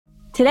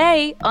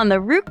Today on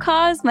the Root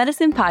Cause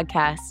Medicine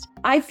Podcast.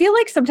 I feel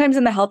like sometimes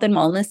in the health and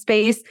wellness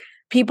space,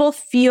 people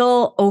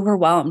feel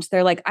overwhelmed.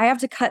 They're like, I have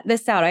to cut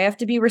this out. I have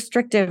to be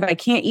restrictive. I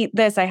can't eat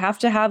this. I have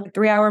to have a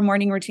 3-hour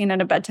morning routine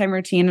and a bedtime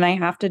routine. And I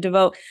have to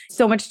devote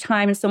so much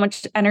time and so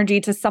much energy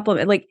to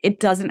supplement. Like, it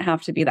doesn't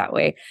have to be that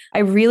way. I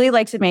really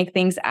like to make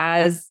things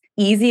as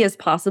easy as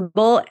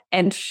possible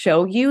and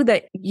show you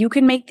that you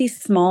can make these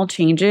small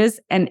changes.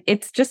 And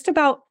it's just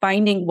about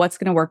finding what's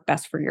going to work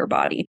best for your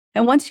body.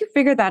 And once you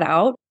figure that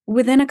out,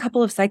 within a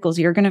couple of cycles,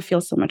 you're going to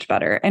feel so much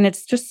better. And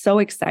it's just so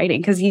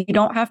exciting because you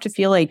don't have to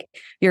feel like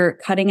you're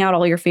cutting out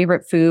all your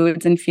favorite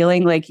foods and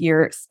feeling like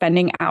you're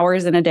spending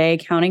hours in a day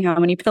counting how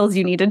many pills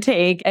you need to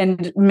take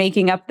and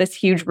making up this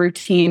huge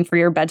routine for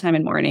your bedtime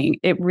and morning.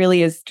 It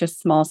really is just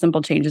small,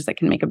 simple changes that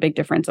can make a big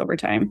difference over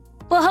time.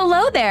 Well,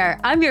 hello there.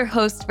 I'm your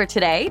host for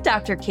today,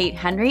 Dr. Kate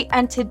Henry.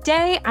 And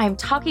today I'm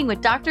talking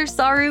with Dr.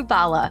 Saru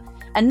Bala,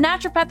 a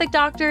naturopathic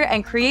doctor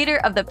and creator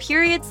of the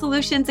Period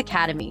Solutions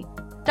Academy.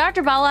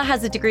 Dr. Bala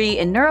has a degree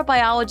in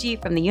neurobiology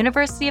from the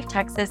University of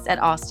Texas at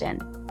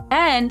Austin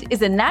and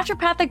is a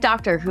naturopathic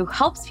doctor who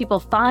helps people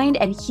find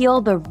and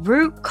heal the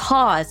root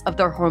cause of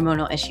their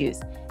hormonal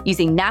issues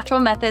using natural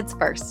methods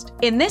first.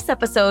 In this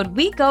episode,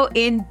 we go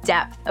in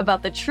depth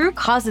about the true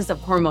causes of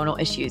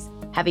hormonal issues,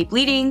 heavy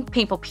bleeding,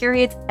 painful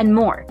periods, and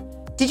more.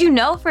 Did you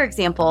know, for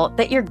example,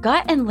 that your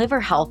gut and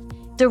liver health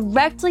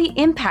directly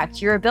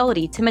impact your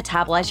ability to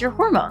metabolize your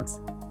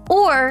hormones?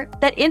 Or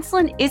that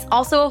insulin is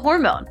also a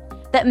hormone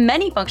that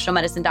many functional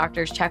medicine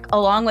doctors check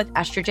along with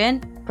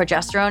estrogen,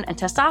 progesterone, and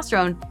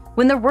testosterone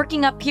when they're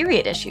working up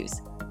period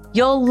issues.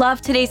 You'll love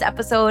today's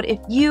episode if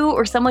you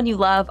or someone you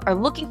love are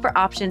looking for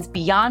options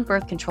beyond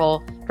birth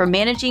control for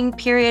managing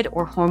period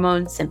or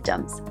hormone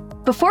symptoms.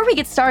 Before we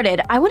get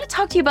started, I want to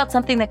talk to you about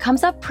something that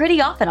comes up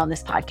pretty often on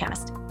this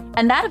podcast.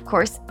 And that, of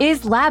course,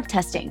 is lab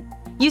testing.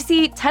 You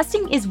see,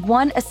 testing is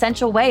one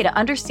essential way to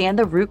understand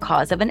the root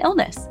cause of an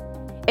illness.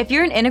 If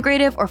you're an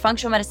integrative or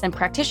functional medicine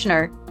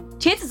practitioner,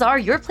 chances are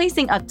you're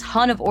placing a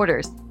ton of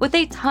orders with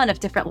a ton of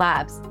different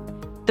labs.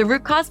 The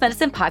Root Cause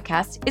Medicine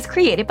Podcast is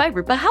created by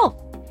Rupa Health.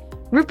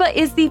 Rupa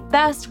is the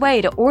best way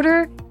to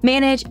order,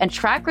 manage, and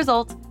track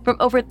results from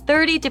over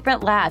 30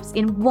 different labs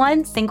in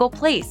one single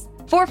place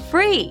for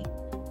free.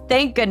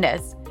 Thank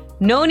goodness.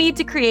 No need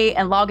to create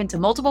and log into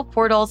multiple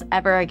portals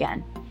ever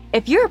again.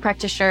 If you're a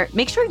practitioner,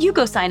 make sure you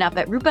go sign up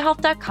at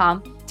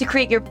rupahealth.com to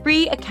create your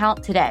free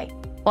account today.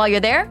 While you're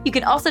there, you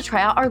can also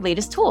try out our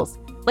latest tools,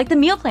 like the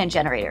meal plan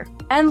generator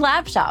and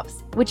lab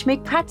shops, which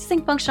make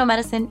practicing functional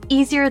medicine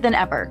easier than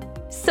ever.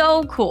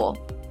 So cool.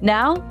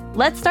 Now,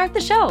 let's start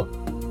the show.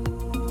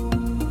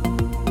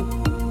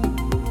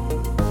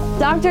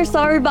 Dr.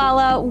 Saru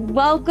Bala,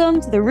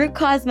 welcome to the Root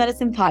Cause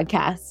Medicine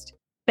Podcast.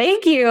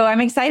 Thank you.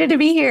 I'm excited to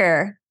be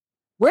here.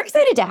 We're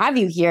excited to have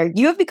you here.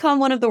 You have become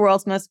one of the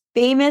world's most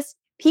famous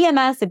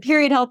PMS and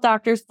period health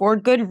doctors for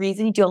good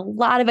reason. You do a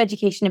lot of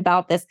education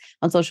about this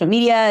on social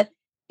media.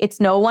 It's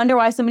no wonder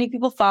why so many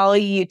people follow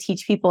you. You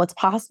teach people it's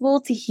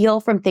possible to heal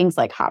from things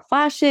like hot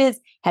flashes,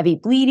 heavy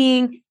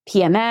bleeding,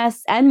 PMS,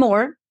 and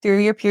more through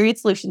your Period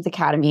Solutions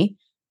Academy.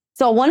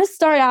 So I want to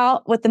start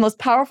out with the most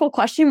powerful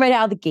question right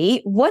out of the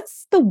gate.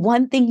 What's the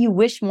one thing you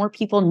wish more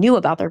people knew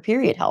about their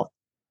period health?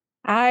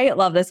 I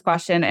love this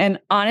question. And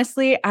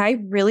honestly, I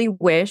really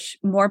wish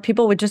more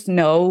people would just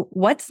know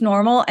what's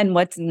normal and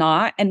what's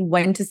not, and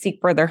when to seek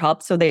further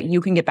help so that you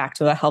can get back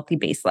to a healthy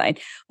baseline.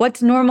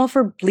 What's normal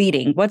for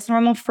bleeding? What's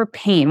normal for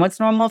pain? What's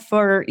normal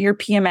for your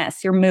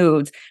PMS, your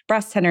moods,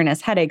 breast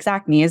tenderness, headaches,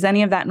 acne? Is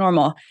any of that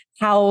normal?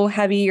 How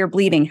heavy you're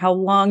bleeding, how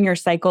long your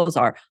cycles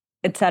are,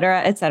 et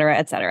cetera, et cetera,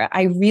 et cetera.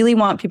 I really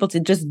want people to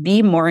just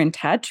be more in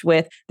touch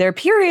with their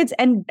periods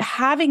and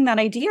having that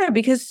idea,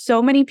 because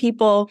so many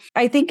people,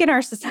 I think in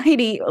our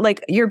society,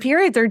 like, your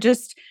periods are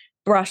just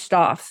brushed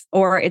off,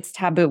 or it's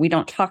taboo. We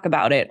don't talk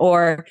about it,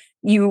 or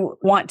you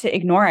want to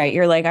ignore it.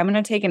 You're like, I'm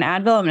going to take an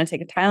Advil. I'm going to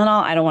take a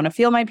Tylenol. I don't want to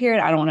feel my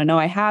period. I don't want to know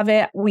I have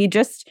it. We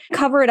just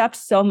cover it up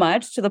so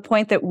much to the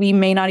point that we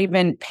may not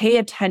even pay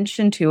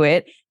attention to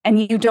it. And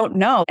you don't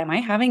know, am I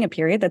having a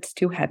period that's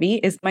too heavy?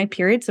 Is my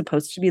period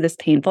supposed to be this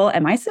painful?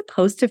 Am I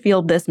supposed to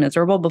feel this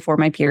miserable before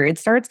my period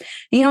starts?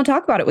 You don't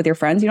talk about it with your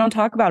friends. You don't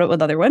talk about it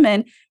with other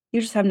women.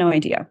 You just have no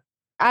idea.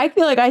 I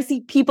feel like I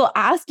see people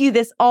ask you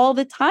this all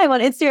the time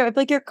on Instagram. I feel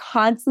like you're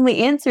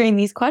constantly answering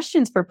these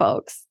questions for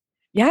folks.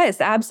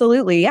 Yes,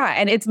 absolutely. Yeah.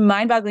 And it's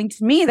mind-boggling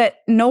to me that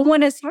no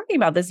one is talking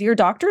about this. Your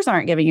doctors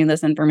aren't giving you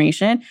this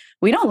information.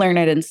 We don't learn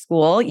it in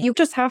school. You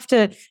just have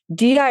to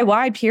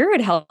DIY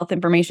period health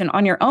information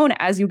on your own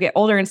as you get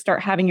older and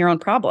start having your own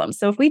problems.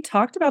 So if we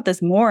talked about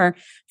this more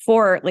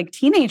for like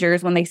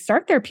teenagers when they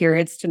start their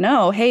periods, to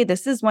know, hey,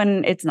 this is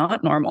when it's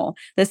not normal.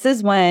 This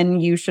is when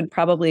you should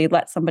probably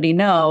let somebody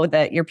know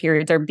that your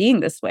periods are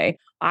being this way.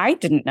 I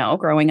didn't know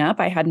growing up.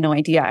 I had no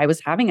idea I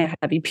was having a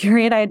heavy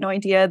period. I had no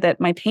idea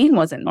that my pain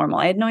wasn't normal.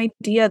 I had no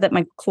idea that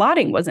my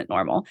clotting wasn't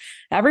normal.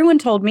 Everyone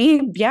told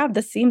me, yeah,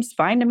 this seems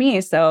fine to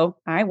me. So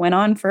I went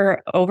on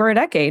for over a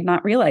decade,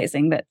 not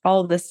realizing that all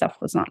of this stuff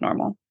was not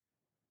normal.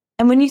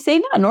 And when you say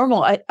not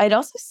normal, it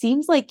also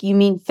seems like you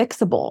mean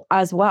fixable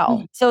as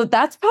well. So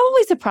that's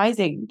probably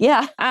surprising.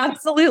 Yeah.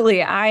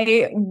 Absolutely.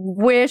 I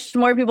wish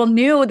more people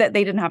knew that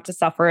they didn't have to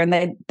suffer and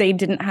that they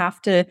didn't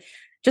have to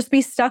just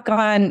be stuck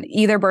on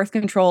either birth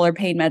control or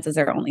pain meds as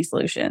their only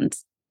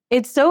solutions.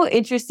 It's so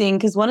interesting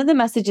because one of the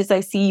messages I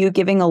see you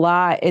giving a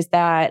lot is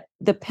that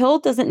the pill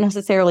doesn't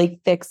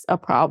necessarily fix a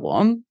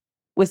problem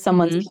with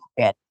someone's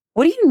period.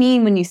 What do you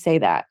mean when you say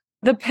that?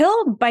 The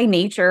pill by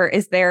nature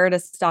is there to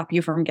stop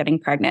you from getting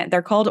pregnant.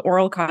 They're called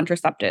oral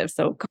contraceptives,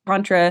 so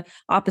contra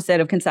opposite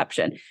of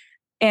conception.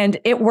 And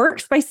it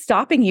works by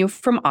stopping you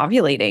from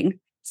ovulating.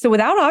 So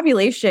without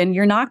ovulation,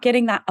 you're not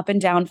getting that up and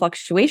down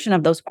fluctuation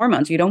of those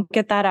hormones. You don't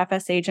get that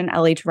FSH and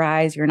LH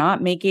rise. You're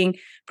not making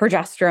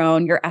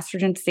progesterone. Your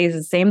estrogen stays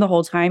the same the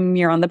whole time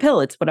you're on the pill.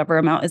 It's whatever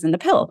amount is in the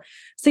pill.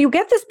 So you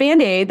get this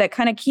Band-Aid that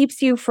kind of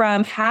keeps you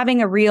from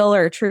having a real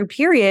or a true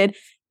period.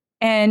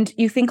 And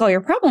you think all your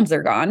problems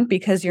are gone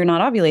because you're not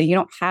ovulating. You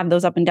don't have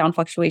those up and down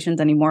fluctuations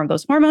anymore of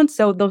those hormones.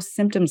 So those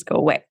symptoms go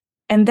away.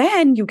 And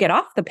then you get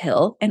off the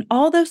pill and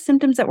all those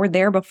symptoms that were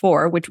there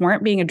before, which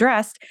weren't being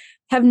addressed,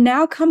 have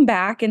now come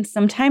back. And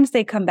sometimes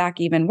they come back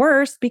even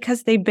worse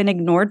because they've been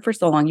ignored for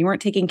so long. You weren't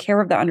taking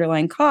care of the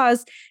underlying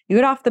cause. You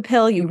get off the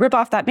pill, you rip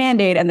off that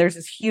Band-Aid, and there's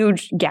this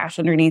huge gash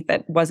underneath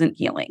that wasn't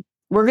healing.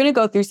 We're going to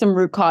go through some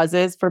root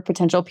causes for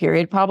potential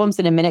period problems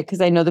in a minute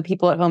because I know the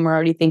people at home are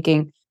already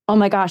thinking, oh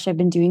my gosh, I've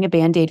been doing a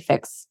Band-Aid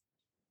fix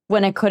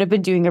when I could have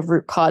been doing a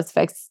root cause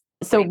fix.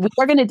 So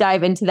we're going to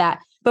dive into that.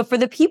 But for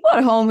the people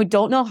at home who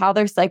don't know how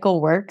their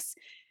cycle works,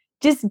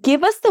 just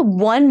give us the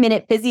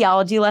 1-minute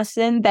physiology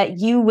lesson that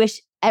you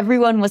wish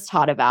everyone was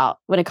taught about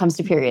when it comes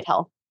to period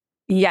health.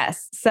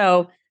 Yes.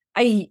 So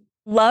I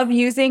love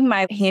using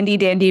my handy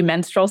dandy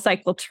menstrual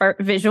cycle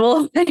chart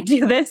visual when I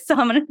do this. So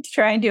I'm going to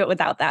try and do it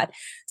without that.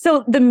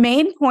 So the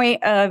main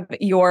point of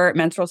your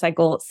menstrual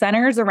cycle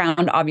centers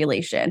around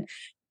ovulation.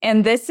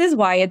 And this is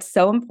why it's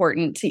so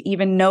important to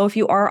even know if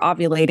you are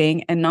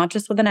ovulating and not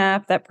just with an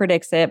app that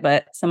predicts it,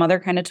 but some other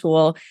kind of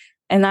tool.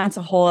 And that's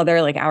a whole other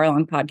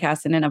hour-long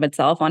podcast in and of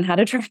itself on how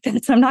to track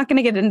that. So I'm not going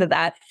to get into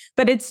that.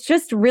 But it's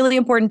just really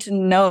important to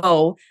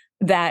know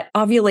that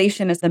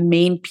ovulation is the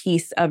main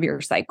piece of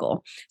your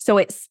cycle. So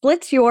it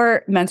splits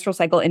your menstrual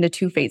cycle into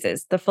 2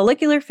 phases, the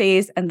follicular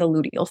phase and the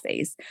luteal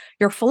phase.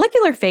 Your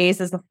follicular phase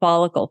is the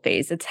follicle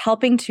phase. It's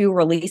helping to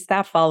release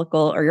that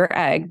follicle or your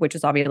egg, which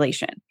is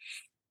ovulation.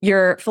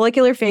 Your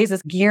follicular phase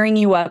is gearing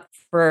you up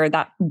for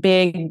that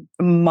big,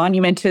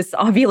 monumentous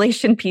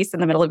ovulation piece in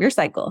the middle of your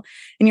cycle.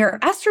 And your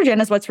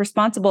estrogen is what's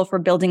responsible for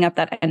building up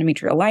that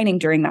endometrial lining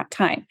during that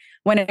time.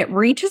 When it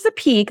reaches a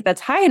peak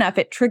that's high enough,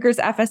 it triggers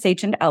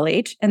FSH and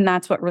LH, and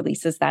that's what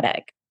releases that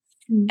egg.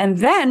 And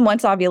then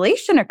once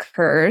ovulation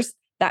occurs,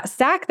 that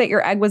sac that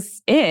your egg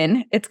was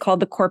in, it's called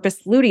the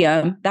corpus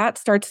luteum, that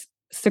starts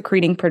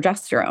secreting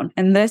progesterone.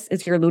 And this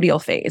is your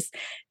luteal phase.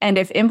 And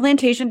if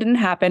implantation didn't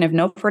happen, if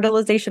no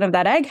fertilization of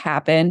that egg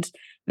happened,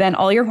 then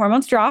all your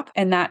hormones drop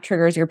and that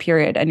triggers your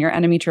period and your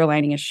endometrial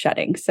lining is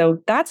shedding. So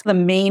that's the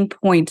main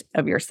point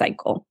of your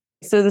cycle.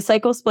 So the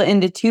cycle split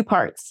into 2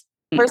 parts.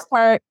 First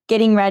part,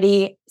 getting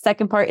ready.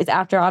 Second part is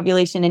after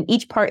ovulation. And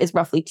each part is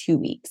roughly 2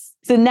 weeks.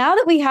 So now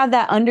that we have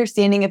that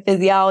understanding of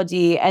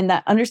physiology and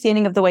that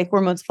understanding of the way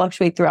hormones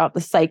fluctuate throughout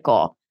the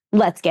cycle,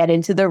 let's get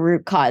into the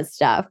root cause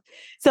stuff.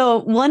 So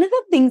one of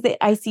the things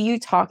that I see you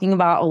talking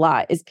about a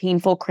lot is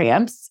painful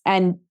cramps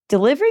and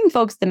delivering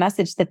folks the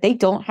message that they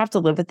don't have to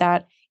live with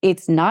that.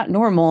 It's not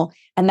normal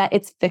and that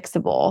it's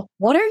fixable.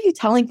 What are you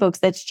telling folks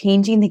that's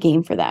changing the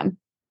game for them?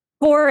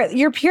 For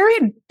your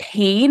period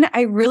pain,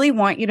 I really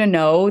want you to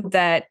know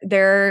that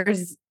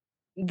there's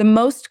the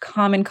most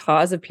common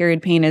cause of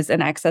period pain is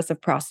an excess of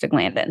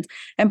prostaglandins.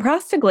 And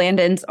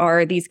prostaglandins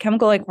are these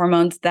chemical-like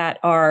hormones that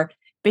are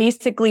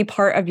basically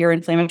part of your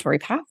inflammatory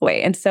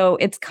pathway. And so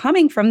it's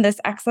coming from this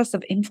excess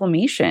of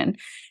inflammation.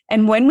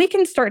 And when we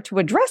can start to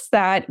address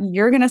that,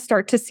 you're going to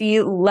start to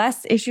see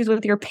less issues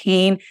with your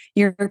pain.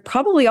 You're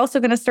probably also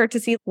going to start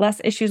to see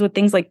less issues with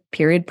things like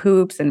period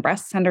poops and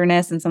breast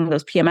tenderness and some of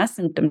those PMS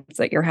symptoms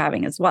that you're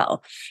having as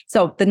well.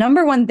 So the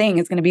number one thing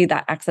is going to be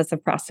that excess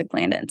of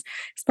prostaglandins.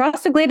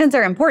 Prostaglandins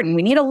are important.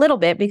 We need a little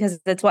bit because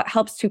it's what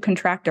helps to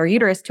contract our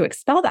uterus to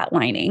expel that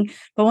lining.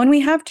 But when we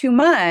have too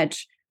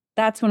much,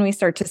 that's when we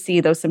start to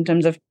see those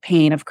symptoms of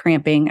pain, of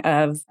cramping,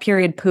 of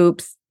period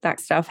poops, that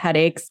stuff,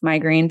 headaches,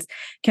 migraines,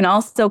 can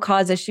also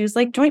cause issues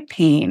like joint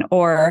pain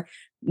or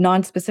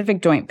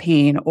non-specific joint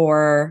pain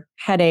or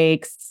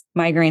headaches,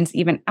 migraines,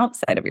 even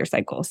outside of your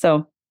cycle.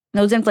 So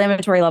those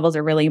inflammatory levels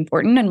are really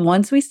important. And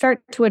once we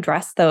start to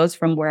address those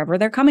from wherever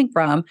they're coming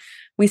from,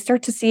 we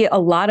start to see a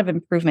lot of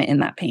improvement in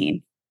that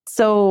pain.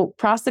 So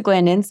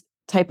prostaglandins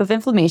type of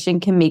inflammation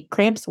can make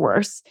cramps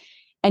worse.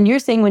 And you're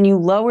saying when you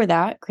lower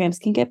that, cramps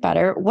can get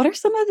better. What are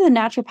some of the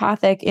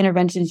naturopathic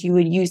interventions you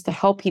would use to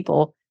help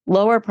people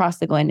lower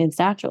prostaglandins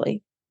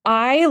naturally?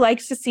 I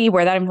like to see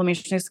where that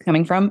inflammation is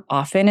coming from.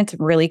 Often it's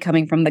really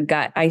coming from the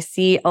gut. I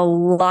see a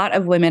lot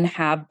of women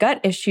have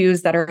gut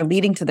issues that are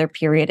leading to their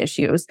period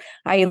issues.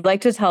 I like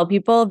to tell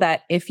people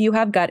that if you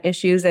have gut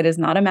issues, it is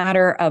not a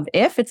matter of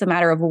if, it's a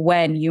matter of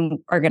when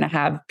you are going to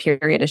have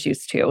period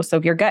issues too. So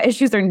if your gut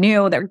issues are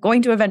new, they're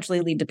going to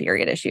eventually lead to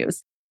period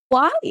issues.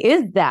 Why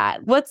is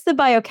that? What's the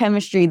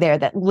biochemistry there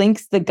that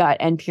links the gut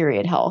and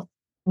period health?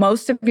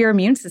 Most of your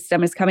immune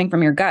system is coming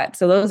from your gut.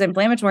 So those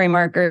inflammatory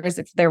markers,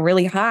 if they're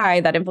really high,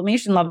 that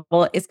inflammation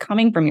level is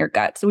coming from your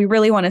gut. So we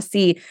really want to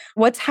see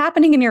what's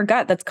happening in your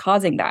gut that's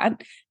causing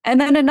that.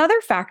 And then another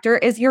factor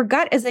is your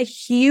gut is a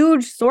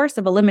huge source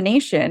of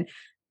elimination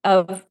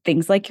of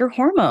things like your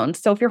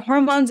hormones. So if your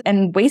hormones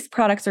and waste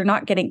products are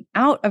not getting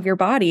out of your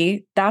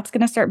body, that's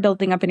going to start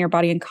building up in your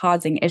body and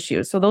causing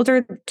issues. So those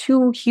are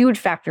two huge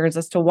factors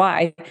as to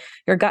why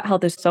your gut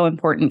health is so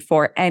important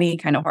for any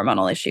kind of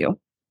hormonal issue.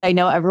 I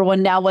know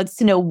everyone now wants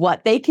to know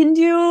what they can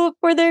do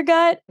for their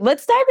gut.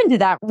 Let's dive into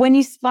that. When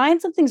you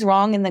find something's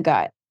wrong in the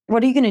gut,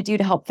 what are you going to do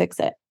to help fix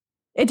it?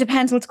 It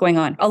depends what's going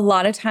on. A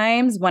lot of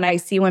times when I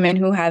see women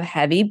who have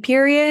heavy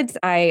periods,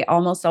 I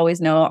almost always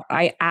know,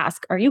 I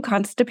ask, are you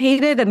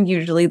constipated? And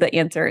usually the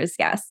answer is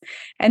yes.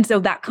 And so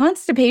that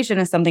constipation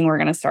is something we're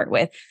going to start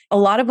with. A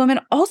lot of women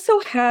also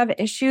have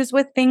issues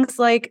with things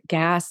like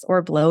gas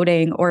or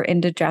bloating or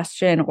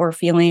indigestion or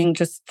feeling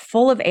just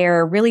full of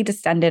air, really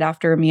distended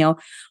after a meal.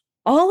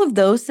 All of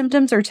those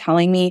symptoms are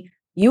telling me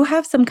you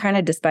have some kind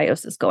of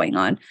dysbiosis going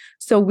on.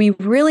 So we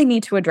really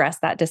need to address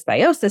that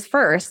dysbiosis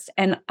first.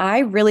 And I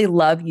really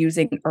love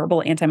using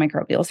herbal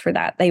antimicrobials for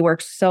that. They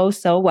work so,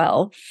 so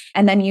well.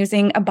 And then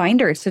using a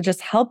binder to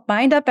just help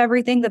bind up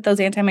everything that those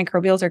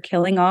antimicrobials are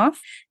killing off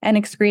and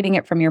excreting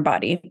it from your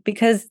body.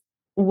 Because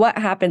what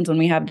happens when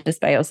we have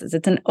dysbiosis?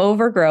 It's an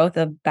overgrowth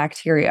of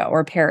bacteria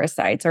or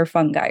parasites or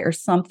fungi or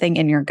something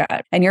in your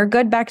gut. And your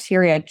good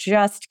bacteria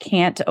just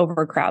can't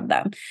overcrowd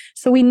them.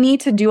 So we need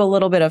to do a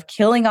little bit of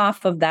killing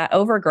off of that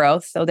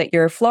overgrowth so that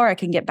your flora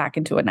can get back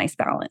into a nice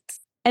balance.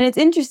 And it's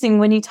interesting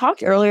when you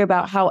talked earlier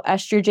about how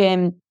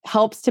estrogen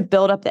helps to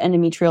build up the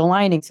endometrial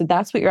lining. So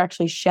that's what you're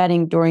actually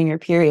shedding during your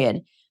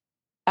period.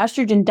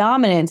 Estrogen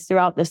dominance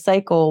throughout the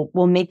cycle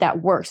will make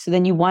that worse. So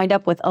then you wind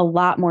up with a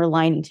lot more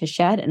lining to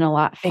shed and a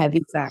lot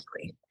heavier.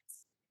 Exactly.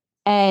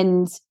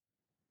 And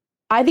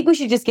I think we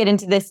should just get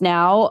into this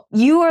now.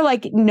 You are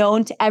like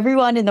known to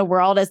everyone in the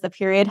world as the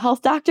period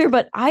health doctor,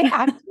 but I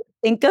actually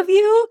think of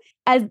you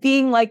as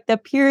being like the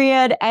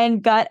period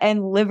and gut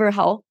and liver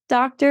health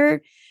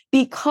doctor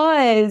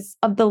because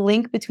of the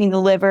link between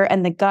the liver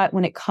and the gut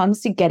when it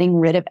comes to getting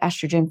rid of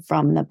estrogen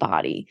from the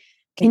body.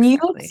 Can you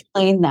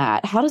explain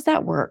that? How does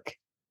that work?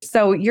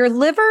 So your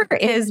liver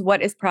is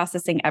what is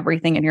processing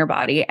everything in your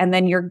body. And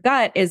then your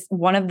gut is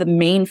one of the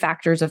main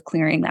factors of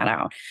clearing that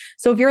out.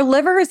 So if your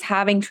liver is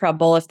having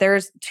trouble, if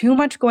there's too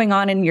much going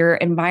on in your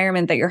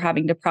environment that you're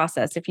having to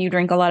process, if you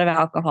drink a lot of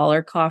alcohol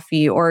or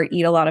coffee or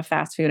eat a lot of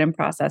fast food and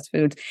processed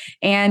foods,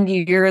 and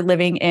you're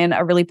living in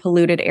a really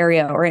polluted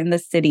area or in the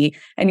city,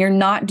 and you're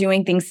not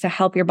doing things to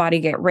help your body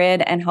get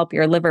rid and help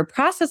your liver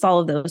process all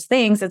of those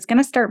things, it's going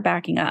to start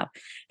backing up.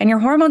 And your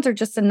hormones are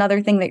just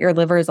another thing that your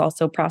liver is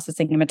also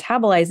processing and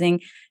metabolizing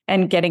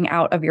and getting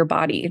out of your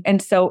body.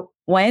 And so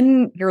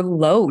when your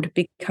load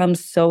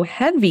becomes so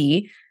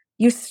heavy,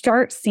 you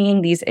start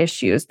seeing these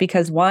issues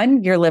because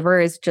one, your liver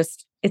is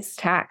just, it's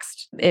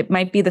taxed. It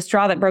might be the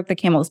straw that broke the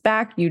camel's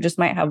back. You just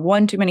might have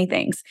one too many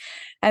things.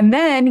 And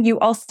then you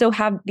also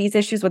have these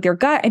issues with your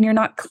gut and you're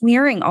not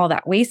clearing all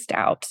that waste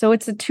out. So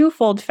it's a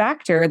twofold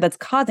factor that's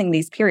causing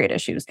these period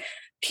issues.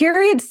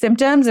 Period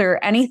symptoms or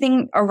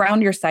anything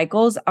around your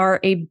cycles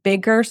are a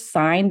bigger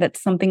sign that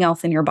something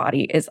else in your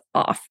body is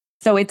off.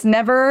 So it's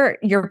never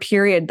your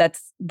period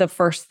that's the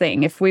first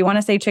thing. If we want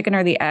to say chicken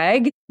or the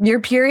egg, your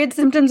period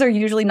symptoms are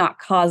usually not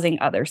causing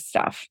other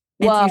stuff.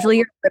 It's usually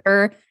your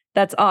liver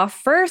that's off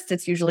first.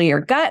 It's usually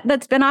your gut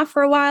that's been off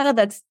for a while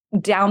that's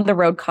down the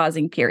road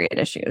causing period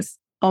issues.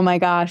 Oh my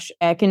gosh,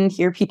 I can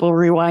hear people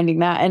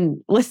rewinding that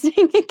and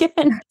listening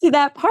again to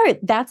that part.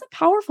 That's a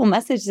powerful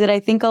message that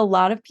I think a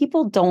lot of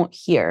people don't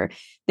hear.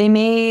 They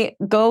may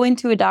go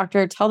into a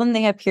doctor, tell them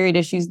they have period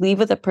issues, leave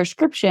with a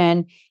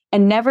prescription,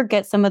 and never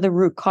get some of the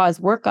root cause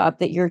workup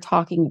that you're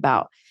talking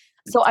about.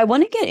 So I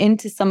want to get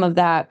into some of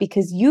that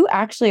because you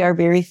actually are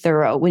very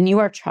thorough when you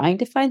are trying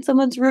to find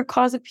someone's root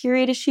cause of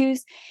period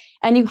issues.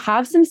 And you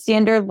have some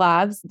standard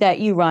labs that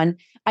you run.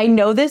 I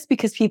know this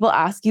because people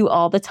ask you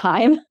all the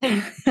time.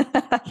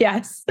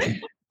 Yes.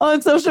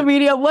 On social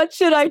media, what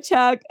should I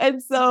check?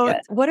 And so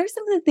what are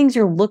some of the things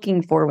you're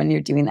looking for when you're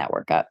doing that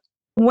workup?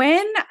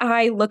 When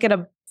I look at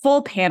a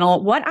full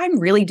panel, what I'm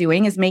really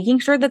doing is making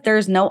sure that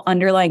there's no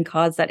underlying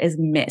cause that is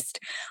missed.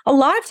 A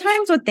lot of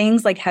times with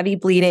things like heavy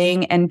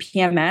bleeding and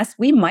PMS,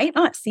 we might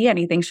not see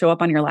anything show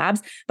up on your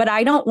labs, but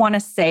I don't want to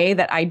say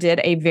that I did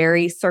a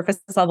very surface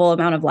level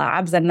amount of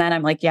labs and then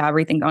I'm like, yeah,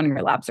 everything on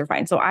your labs are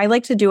fine. So I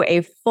like to do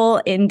a full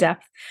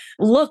in-depth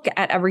look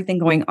at everything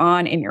going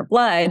on in your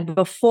blood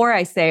before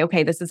I say,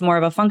 okay, this is more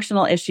of a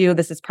functional issue.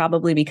 This is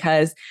probably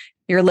because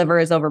your liver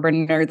is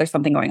overburdened or there's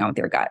something going on with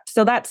your gut.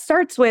 So that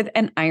starts with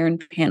an iron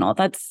panel.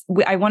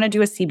 I want to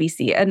do a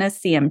CBC and a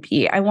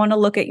CMP. I want to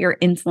look at your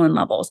insulin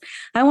levels.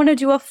 I want to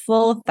do a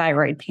full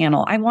thyroid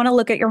panel. I want to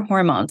look at your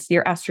hormones,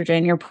 your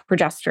estrogen, your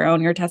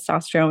progesterone, your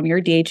testosterone,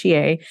 your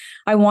DHEA.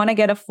 I want to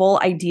get a full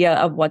idea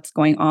of what's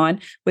going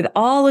on with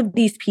all of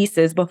these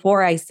pieces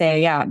before I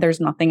say, yeah, there's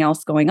nothing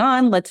else going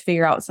on. Let's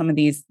figure out some of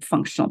these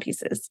functional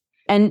pieces.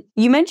 And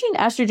you mentioned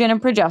estrogen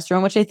and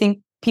progesterone, which I think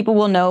people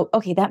will know,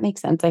 okay, that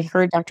makes sense. I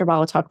heard Dr.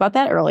 Bala talk about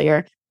that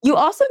earlier. You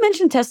also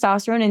mentioned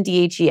testosterone and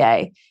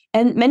DHEA.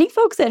 And many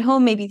folks at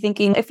home may be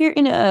thinking, if you're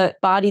in a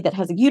body that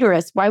has a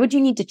uterus, why would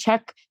you need to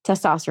check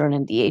testosterone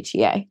and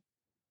DHEA?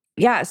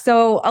 Yeah.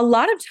 So a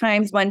lot of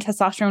times when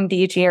testosterone and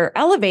DHEA are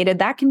elevated,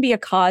 that can be a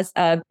cause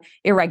of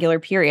irregular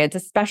periods,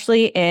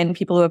 especially in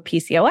people who have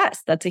PCOS.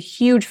 That's a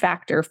huge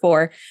factor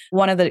for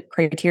one of the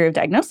criteria of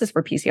diagnosis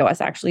for PCOS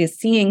actually is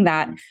seeing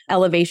that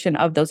elevation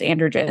of those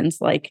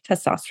androgens like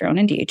testosterone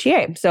and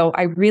DHEA. So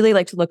I really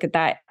like to look at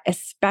that,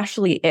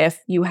 especially if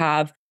you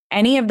have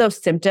any of those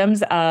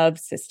symptoms of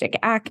cystic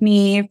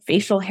acne,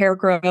 facial hair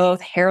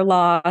growth, hair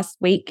loss,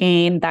 weight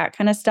gain, that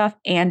kind of stuff,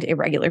 and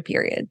irregular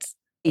periods.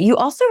 You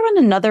also run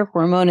another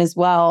hormone as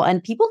well,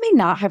 and people may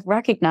not have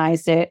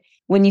recognized it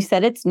when you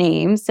said its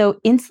name. So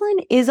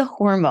insulin is a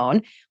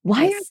hormone.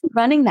 Why are you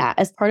running that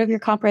as part of your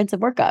comprehensive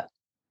workup?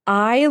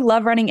 I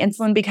love running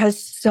insulin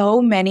because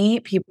so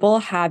many people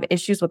have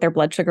issues with their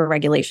blood sugar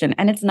regulation,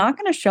 and it's not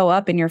going to show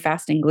up in your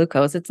fasting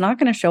glucose. It's not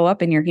going to show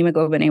up in your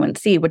hemoglobin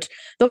A1C, which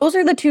those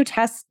are the two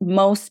tests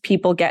most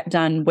people get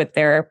done with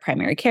their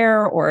primary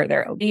care or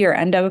their OB or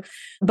endo,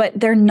 but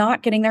they're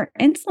not getting their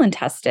insulin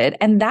tested.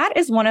 And that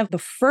is one of the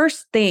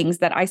first things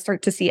that I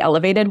start to see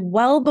elevated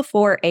well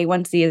before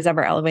A1C is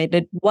ever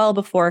elevated, well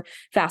before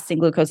fasting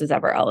glucose is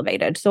ever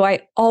elevated. So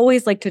I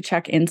always like to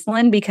check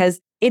insulin because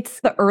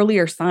it's the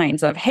earlier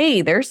signs of,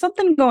 hey, there's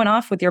something going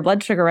off with your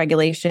blood sugar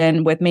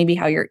regulation, with maybe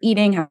how you're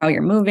eating, how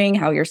you're moving,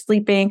 how you're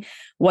sleeping,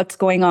 what's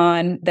going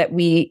on that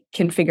we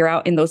can figure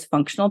out in those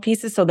functional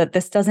pieces so that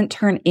this doesn't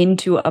turn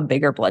into a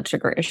bigger blood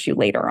sugar issue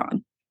later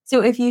on.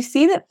 So if you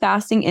see that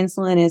fasting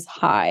insulin is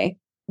high,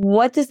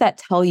 what does that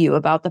tell you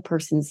about the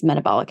person's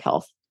metabolic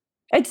health?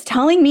 It's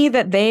telling me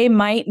that they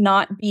might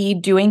not be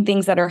doing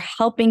things that are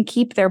helping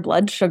keep their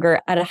blood sugar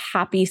at a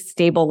happy,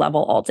 stable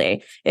level all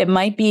day. It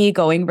might be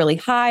going really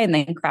high and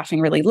then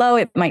crashing really low.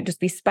 It might just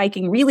be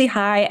spiking really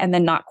high and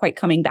then not quite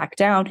coming back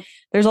down.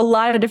 There's a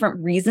lot of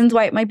different reasons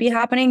why it might be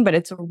happening, but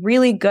it's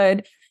really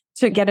good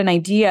to get an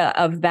idea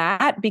of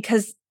that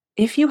because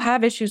if you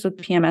have issues with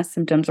PMS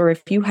symptoms, or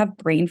if you have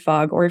brain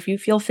fog, or if you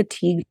feel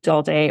fatigued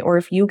all day, or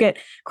if you get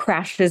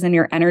crashes in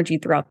your energy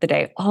throughout the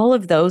day, all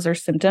of those are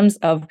symptoms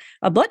of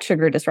a blood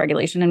sugar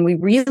dysregulation. And we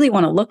really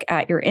want to look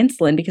at your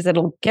insulin because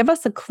it'll give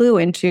us a clue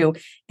into,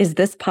 is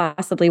this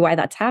possibly why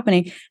that's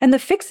happening? And the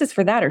fixes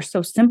for that are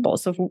so simple.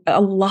 So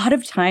a lot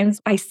of times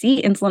I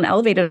see insulin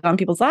elevated on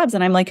people's labs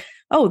and I'm like,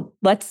 oh,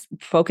 let's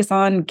focus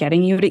on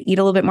getting you to eat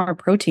a little bit more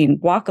protein,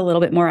 walk a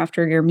little bit more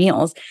after your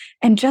meals.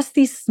 And just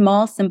these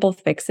small, simple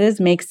fixes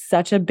make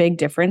such a big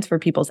difference for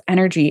people's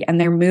energy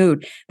and their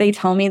mood. They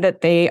tell me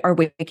that they are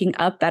waking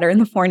up better in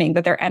the morning,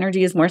 that their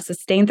energy is more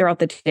sustained throughout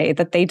the day,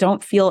 that they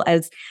don't feel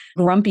as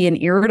grumpy and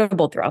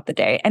irritable throughout the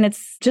day. And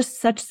it's just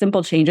such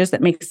simple changes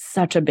that make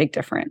such a big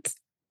difference.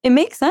 It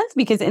makes sense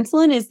because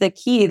insulin is the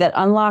key that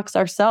unlocks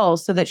our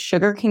cells so that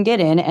sugar can get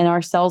in and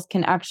our cells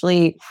can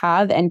actually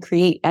have and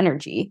create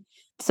energy.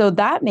 So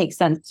that makes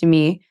sense to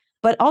me.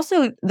 But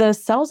also the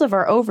cells of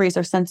our ovaries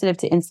are sensitive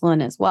to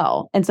insulin as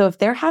well. And so if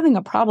they're having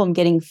a problem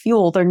getting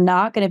fuel, they're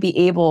not going to be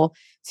able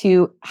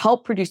to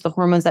help produce the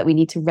hormones that we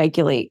need to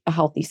regulate a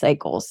healthy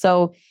cycle.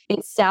 So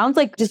it sounds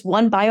like just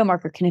one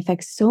biomarker can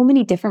affect so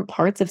many different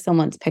parts of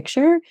someone's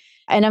picture.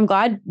 And I'm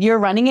glad you're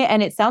running it.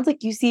 And it sounds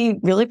like you see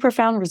really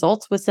profound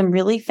results with some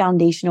really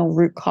foundational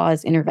root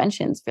cause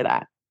interventions for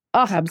that.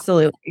 Oh,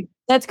 absolutely.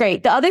 That's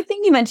great. The other thing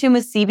you mentioned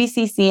was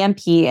CBC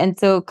CMP. And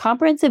so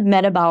comprehensive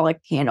metabolic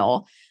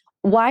panel.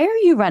 Why are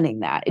you running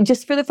that?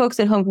 Just for the folks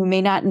at home who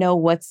may not know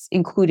what's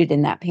included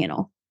in that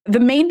panel. The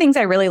main things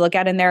I really look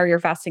at in there are your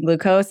fasting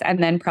glucose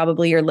and then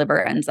probably your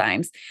liver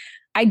enzymes.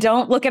 I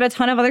don't look at a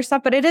ton of other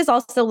stuff, but it is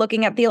also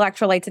looking at the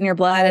electrolytes in your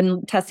blood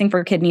and testing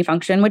for kidney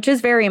function, which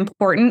is very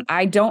important.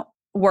 I don't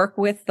work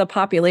with the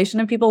population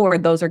of people where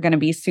those are going to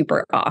be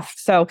super off.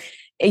 So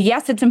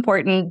yes, it's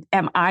important.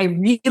 Am I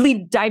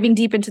really diving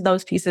deep into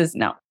those pieces?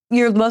 No.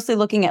 You're mostly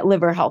looking at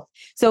liver health.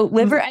 So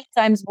liver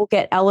enzymes will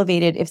get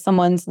elevated if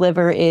someone's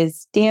liver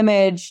is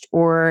damaged,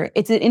 or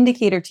it's an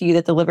indicator to you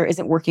that the liver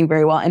isn't working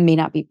very well and may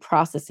not be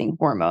processing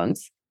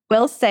hormones.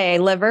 Will say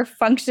liver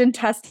function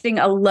testing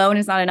alone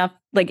is not enough.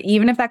 Like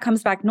even if that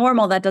comes back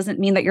normal, that doesn't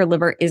mean that your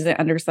liver isn't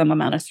under some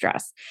amount of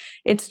stress.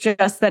 It's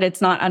just that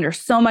it's not under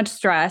so much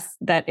stress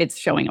that it's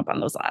showing up on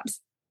those labs.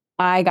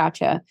 I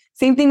gotcha.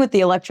 Same thing with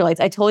the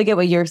electrolytes. I totally get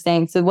what you're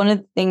saying. So one of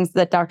the things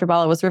that Dr.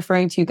 Bala was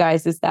referring to,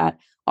 guys, is that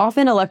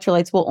often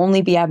electrolytes will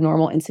only be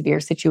abnormal in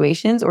severe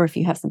situations, or if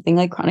you have something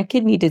like chronic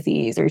kidney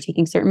disease or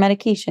taking certain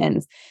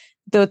medications.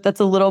 though that's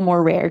a little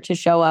more rare to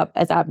show up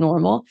as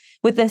abnormal.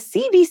 With the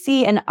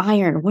CBC and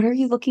iron, what are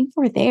you looking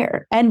for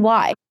there and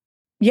why?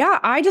 Yeah,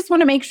 I just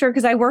want to make sure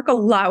because I work a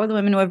lot with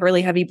women who have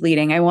really heavy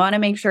bleeding. I want to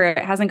make sure it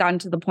hasn't gotten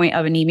to the point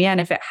of anemia. And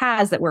if it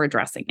has, that we're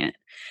addressing it.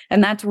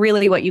 And that's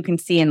really what you can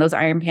see in those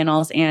iron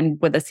panels and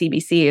with a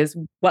CBC is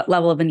what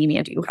level of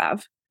anemia do you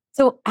have?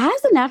 So,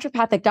 as a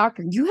naturopathic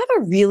doctor, you have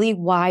a really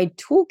wide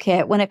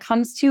toolkit when it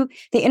comes to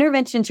the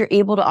interventions you're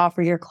able to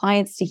offer your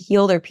clients to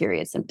heal their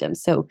period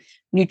symptoms. So,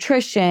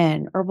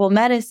 nutrition, herbal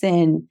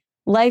medicine,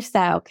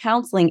 lifestyle,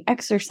 counseling,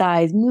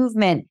 exercise,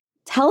 movement.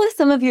 Tell us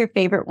some of your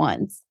favorite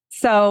ones.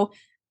 So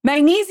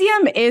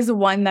magnesium is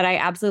one that I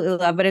absolutely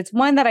love, but it's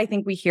one that I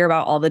think we hear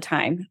about all the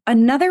time.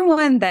 Another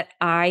one that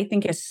I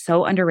think is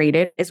so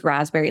underrated is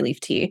raspberry leaf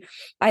tea.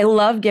 I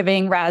love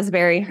giving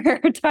raspberry her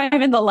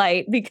time in the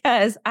light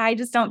because I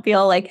just don't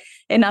feel like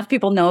enough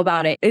people know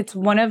about it. It's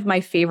one of my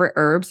favorite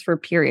herbs for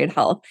period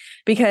health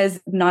because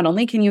not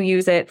only can you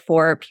use it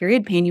for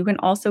period pain, you can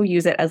also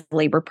use it as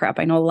labor prep.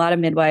 I know a lot of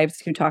midwives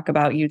who talk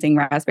about using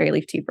raspberry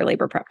leaf tea for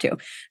labor prep too.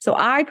 So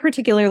I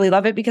particularly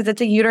love it because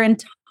it's a uterine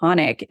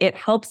tonic. It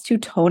helps to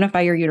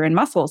tonify your uterine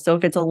muscles. So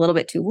if it's a little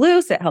bit too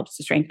loose, it helps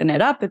to strengthen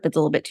it up. If it's a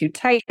little bit too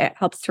tight, it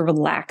helps to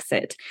relax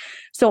it.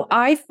 So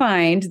I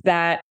find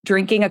that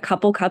drinking a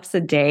couple cups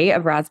a day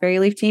of raspberry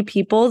leaf tea,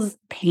 people's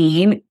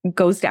pain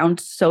goes down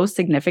so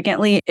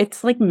significantly.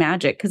 It's like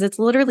magic because it's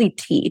literally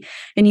tea.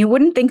 And you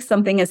wouldn't think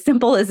something as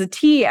simple as a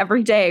tea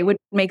every day would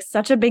make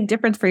such a big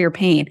difference for your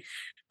pain.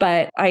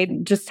 But I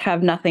just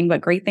have nothing but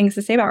great things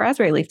to say about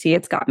raspberry leaf tea.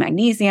 It's got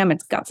magnesium,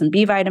 it's got some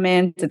B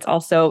vitamins, it's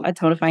also a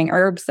tonifying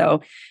herb.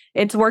 So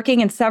it's working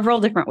in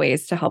several different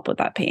ways to help with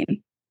that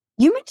pain.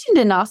 You mentioned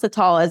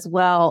inositol as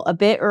well a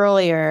bit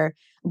earlier.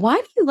 Why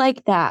do you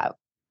like that?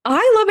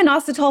 I love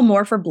inositol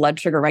more for blood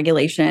sugar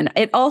regulation.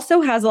 It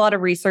also has a lot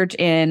of research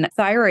in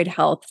thyroid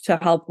health to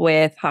help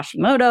with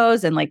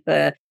Hashimoto's and like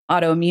the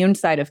autoimmune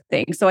side of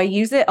things. So I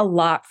use it a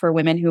lot for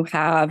women who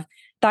have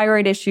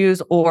thyroid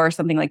issues or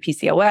something like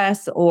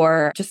PCOS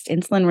or just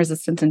insulin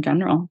resistance in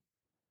general.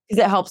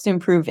 Because it helps to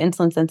improve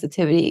insulin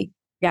sensitivity.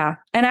 Yeah.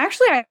 And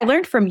actually, I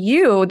learned from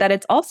you that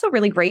it's also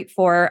really great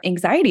for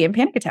anxiety and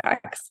panic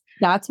attacks.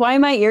 That's why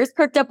my ears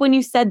perked up when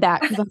you said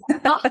that. That's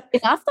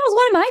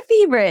one of my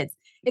favorites.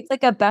 It's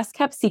like a best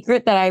kept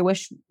secret that I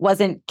wish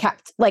wasn't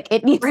kept. Like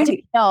it needs to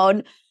be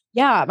known.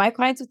 Yeah. My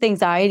clients with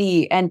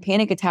anxiety and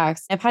panic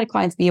attacks, I've had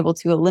clients be able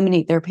to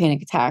eliminate their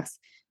panic attacks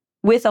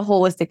with a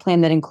holistic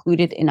plan that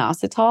included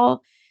inositol.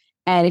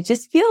 And it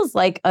just feels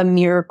like a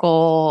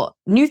miracle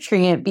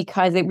nutrient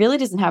because it really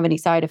doesn't have any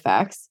side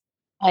effects.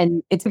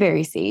 And it's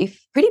very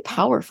safe, pretty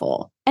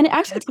powerful. And it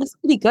actually tastes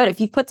pretty good. If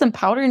you put some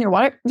powder in your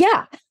water,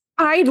 yeah.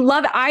 I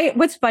love it.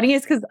 What's funny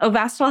is because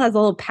Ovasitol has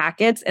little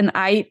packets and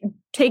I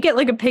take it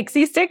like a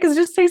pixie stick because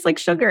it just tastes like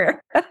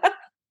sugar.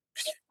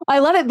 I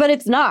love it, but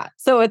it's not.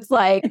 So it's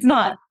like, it's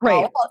not.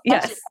 Right.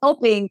 Yes.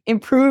 Helping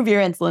improve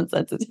your insulin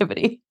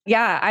sensitivity.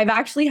 Yeah. I've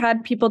actually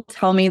had people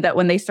tell me that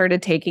when they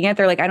started taking it,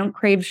 they're like, I don't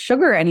crave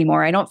sugar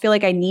anymore. I don't feel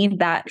like I need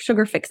that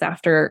sugar fix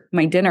after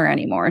my dinner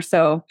anymore.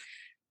 So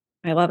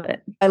I love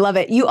it. I love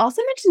it. You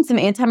also mentioned some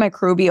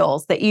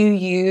antimicrobials that you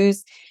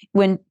use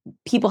when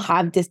people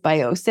have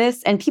dysbiosis,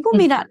 and people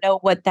may not know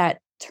what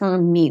that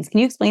term means. Can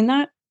you explain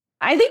that?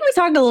 I think we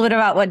talked a little bit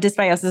about what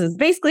dysbiosis is.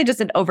 Basically just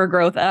an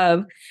overgrowth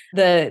of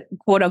the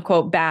quote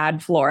unquote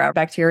bad flora,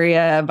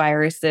 bacteria,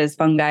 viruses,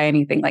 fungi,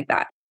 anything like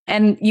that.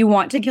 And you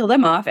want to kill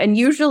them off. And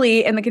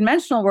usually in the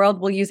conventional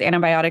world, we'll use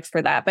antibiotics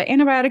for that. But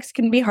antibiotics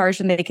can be harsh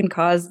and they can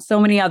cause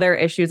so many other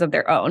issues of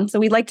their own. So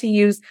I like to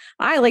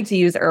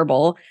use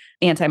herbal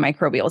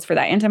antimicrobials for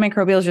that.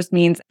 Antimicrobials just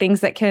means things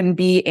that can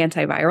be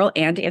antiviral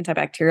and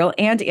antibacterial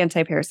and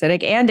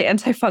antiparasitic and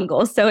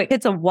antifungal. So it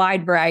hits a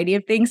wide variety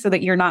of things so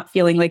that you're not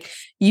feeling like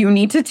you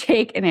need to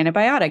take an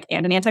antibiotic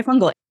and an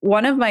antifungal.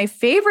 One of my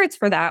favorites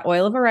for that,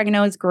 oil of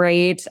oregano, is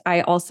great.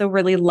 I also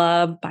really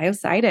love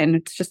biocidin.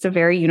 It's just a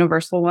very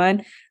universal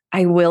one.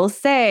 I will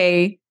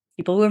say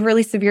people who have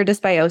really severe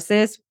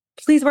dysbiosis,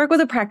 please work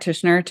with a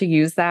practitioner to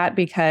use that,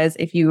 because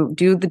if you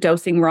do the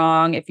dosing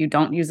wrong, if you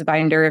don't use a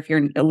binder, if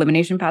your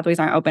elimination pathways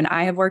aren't open,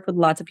 I have worked with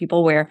lots of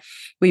people where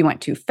we went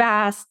too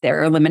fast,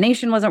 their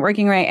elimination wasn't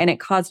working right, and it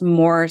caused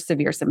more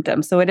severe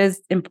symptoms. So it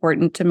is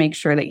important to make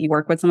sure that you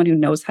work with someone who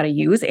knows how to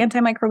use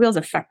antimicrobials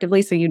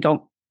effectively so you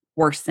don't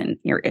worsen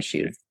your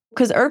issues.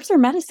 Because herbs are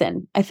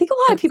medicine. I think a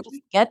lot of people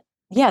forget,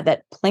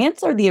 that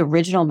plants are the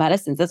original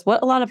medicines. That's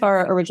what a lot of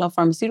our original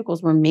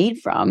pharmaceuticals were made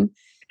from.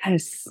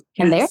 Yes.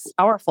 And they're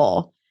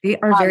powerful. They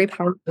are very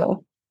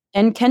powerful.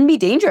 And can be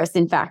dangerous,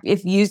 in fact,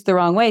 if used the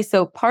wrong way.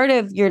 So part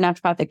of your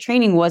naturopathic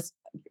training was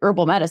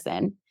herbal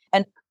medicine.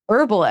 And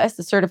herbalists,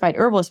 the certified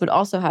herbalist, would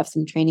also have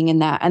some training in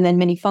that. And then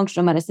many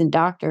functional medicine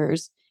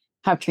doctors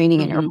have training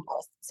in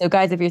herbalists. So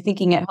guys, if you're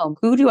thinking at home,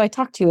 who do I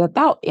talk to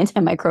about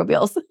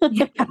antimicrobials?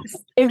 Yes.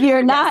 If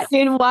you're not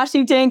in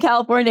Washington,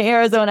 California,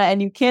 Arizona,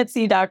 and you can't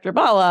see Dr.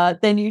 Bala,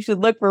 then you should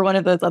look for one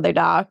of those other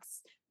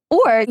docs.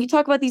 Or you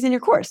talk about these in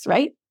your course,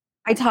 right?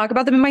 I talk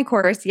about them in my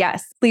course.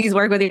 Yes. Please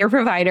work with your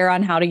provider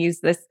on how to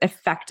use this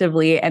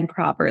effectively and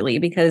properly,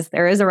 because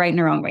there is a right and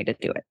a wrong way to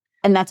do it.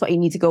 And that's why you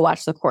need to go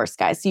watch the course,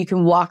 guys. So you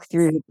can walk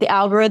through the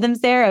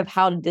algorithms there of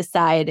how to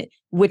decide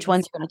which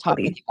ones you're going to talk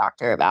with your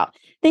doctor about.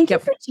 Thank you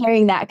for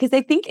sharing that, because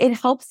I think it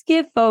helps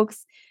give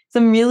folks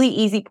some really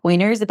easy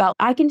pointers about,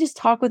 I can just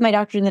talk with my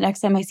doctor the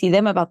next time I see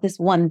them about this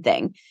one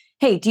thing.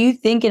 Hey, do you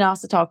think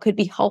inositol could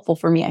be helpful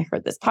for me? I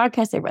heard this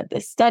podcast, I read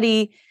this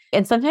study.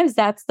 And sometimes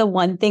that's the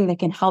one thing that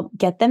can help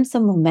get them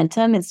some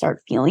momentum and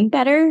start feeling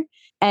better.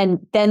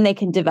 And then they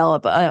can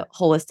develop a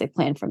holistic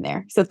plan from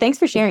there. So thanks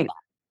for sharing that.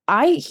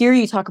 I hear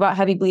you talk about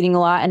heavy bleeding a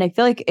lot, and I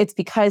feel like it's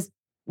because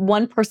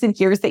one person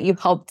hears that you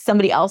helped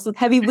somebody else with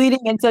heavy bleeding.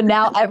 And so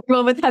now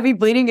everyone with heavy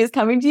bleeding is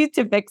coming to you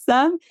to fix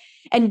them.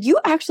 And you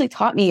actually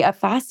taught me a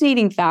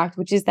fascinating fact,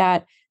 which is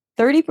that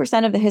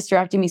 30% of the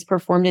hysterectomies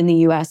performed in the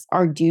US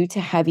are due to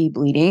heavy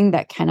bleeding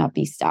that cannot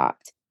be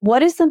stopped.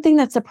 What is something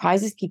that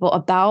surprises people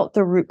about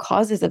the root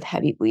causes of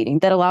heavy bleeding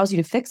that allows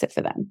you to fix it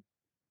for them?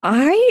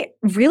 I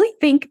really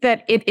think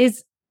that it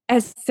is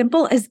as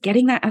simple as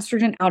getting that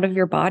estrogen out of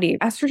your body.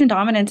 Estrogen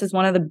dominance is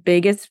one of the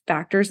biggest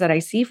factors that I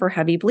see for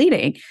heavy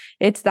bleeding.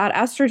 It's that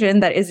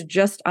estrogen that is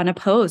just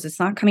unopposed.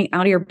 It's not coming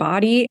out of your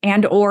body,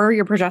 and or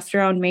your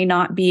progesterone may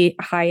not be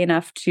high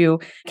enough to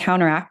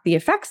counteract the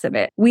effects of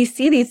it. We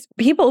see these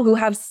people who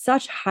have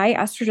such high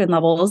estrogen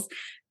levels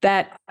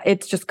that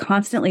it's just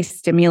constantly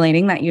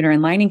stimulating that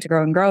uterine lining to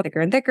grow and grow thicker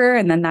and thicker.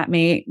 And then that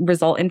may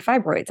result in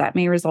fibroids. That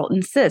may result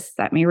in cysts.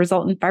 That may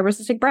result in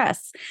fibrocystic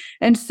breasts.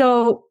 And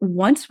so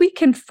once we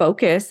can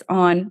focus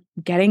on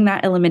getting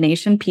that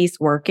elimination piece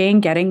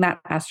working, getting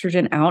that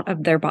estrogen out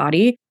of their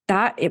body,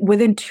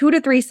 within 2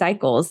 to 3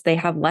 cycles, they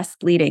have less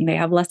bleeding, they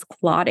have less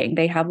clotting,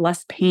 they have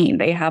less pain,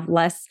 they have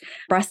less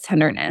breast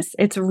tenderness.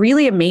 It's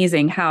really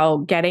amazing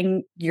how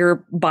getting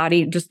your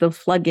body, just the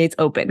floodgates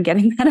open,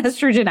 getting that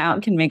estrogen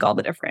out can make all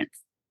the difference.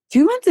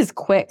 2 months is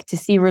quick to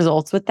see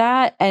results with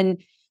that. And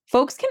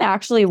folks can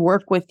actually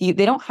work with you.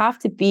 They don't have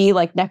to be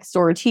like next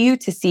door to you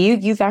to see you.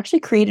 You've actually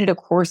created a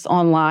course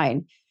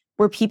online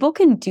where people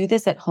can do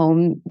this at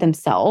home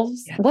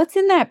themselves. Yeah. What's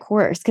in that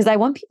course? Because I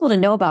want people to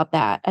know about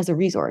that as a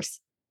resource.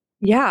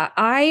 Yeah,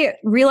 I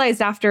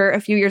realized after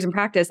a few years in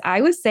practice,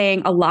 I was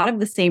saying a lot of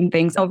the same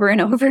things over and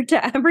over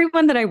to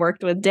everyone that I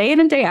worked with day in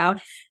and day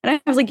out. And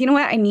I was like, you know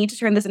what? I need to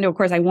turn this into a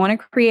course. I want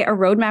to create a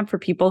roadmap for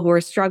people who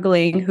are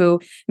struggling, who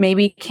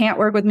maybe can't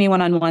work with me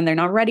one-on-one. They're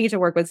not ready to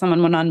work with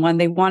someone one-on-one.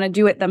 They want to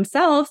do it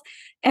themselves.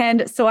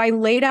 And so I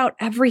laid out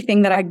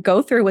everything that I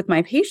go through with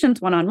my patients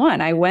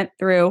one-on-one. I went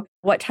through,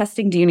 what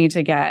testing do you need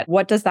to get?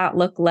 What does that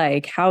look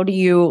like? How do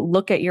you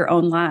look at your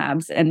own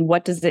labs? And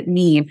what does it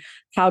mean?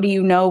 How do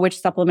you know which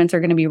supplements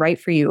are going to be right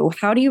for you?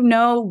 How do you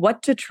know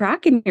what to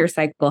track in your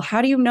cycle?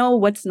 How do you know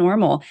what's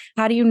normal?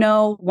 How do you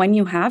know when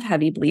you have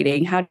heavy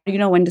bleeding? How do you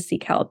know when to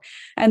seek help?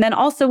 And then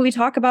also we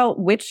talk about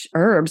which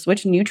herbs,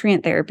 which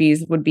nutrient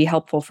therapies would be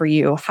helpful for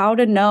you, how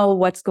to know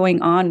what's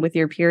going on with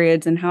your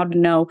periods, and how to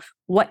know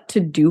what to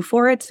do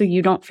for it so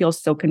you don't feel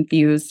so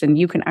confused, and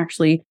you can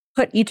actually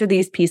put each of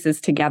these pieces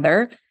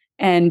together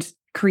and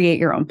create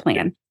your own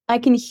plan. I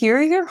can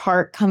hear your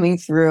heart coming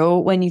through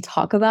when you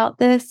talk about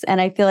this.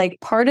 And I feel like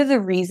part of the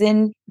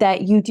reason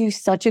that you do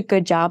such a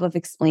good job of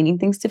explaining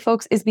things to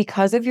folks is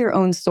because of your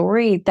own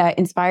story that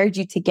inspired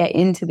you to get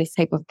into this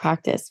type of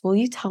practice. Will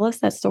you tell us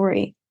that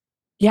story?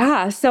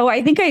 Yeah. So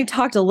I think I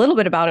talked a little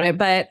bit about it,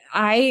 but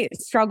I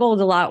struggled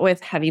a lot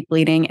with heavy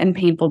bleeding and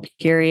painful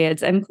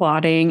periods and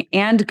clotting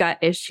and gut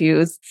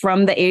issues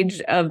from the age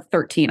of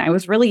 13. I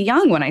was really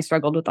young when I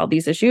struggled with all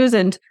these issues,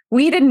 and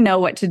we didn't know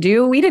what to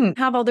do. We didn't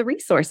have all the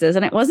resources.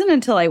 And it wasn't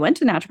until I went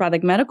to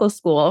naturopathic medical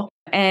school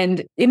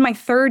and in my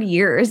 3rd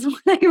year is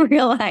when I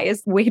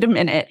realized, wait a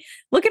minute,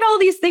 look at all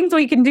these things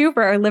we can do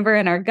for our liver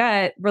and our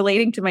gut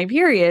relating to my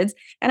periods.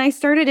 And I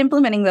started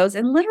implementing those.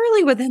 And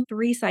literally within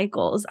 3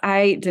 cycles,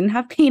 I didn't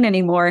have pain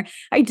anymore.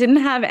 I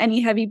didn't have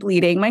any heavy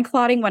bleeding. My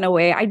clotting went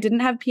away. I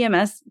didn't have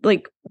PMS,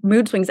 like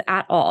mood swings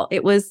at all.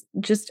 It was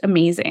just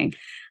amazing.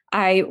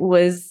 I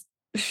was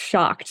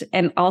shocked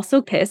and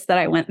also pissed that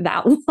I went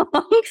that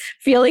long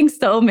feeling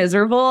so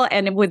miserable.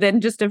 And within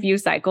just a few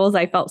cycles,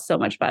 I felt so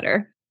much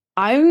better.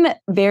 I'm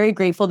very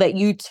grateful that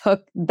you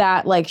took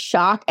that like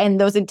shock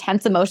and those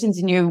intense emotions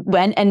and you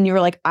went and you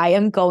were like, I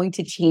am going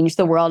to change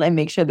the world and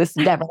make sure this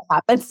never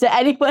happens to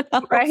anyone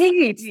else.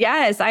 Right.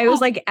 Yes. I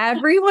was like,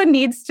 everyone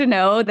needs to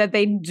know that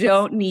they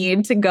don't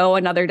need to go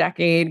another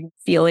decade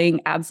feeling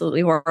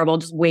absolutely horrible,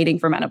 just waiting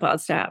for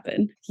menopause to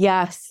happen.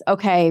 Yes.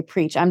 Okay.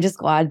 Preach. I'm just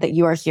glad that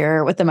you are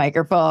here with the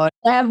microphone.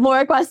 I have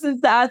more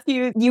questions to ask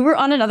you. You were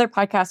on another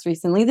podcast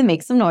recently, the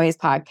Make Some Noise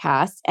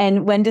podcast.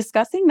 And when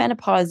discussing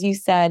menopause, you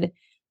said,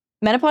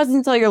 menopause is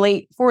until your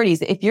late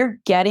 40s. If you're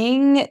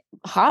getting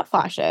hot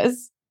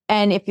flashes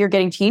and if you're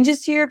getting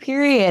changes to your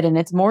period and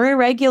it's more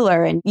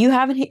irregular and you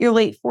haven't hit your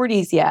late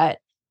 40s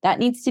yet, that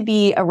needs to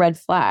be a red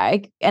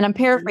flag. And I'm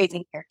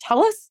paraphrasing here.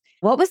 Tell us,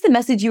 what was the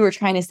message you were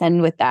trying to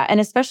send with that?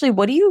 And especially,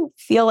 what do you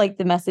feel like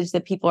the message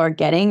that people are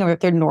getting, or if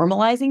they're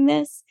normalizing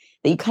this,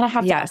 that you kind of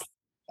have to ask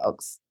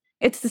folks?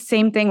 It's the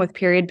same thing with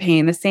period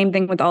pain, the same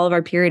thing with all of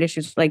our period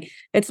issues. Like,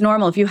 it's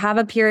normal. If you have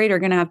a period, you're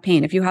going to have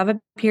pain. If you have a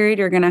period,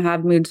 you're going to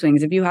have mood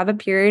swings. If you have a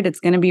period, it's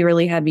going to be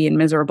really heavy and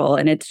miserable.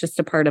 And it's just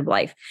a part of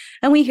life.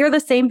 And we hear the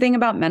same thing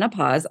about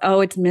menopause.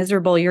 Oh, it's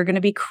miserable. You're going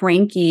to be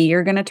cranky.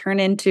 You're going to turn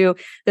into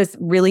this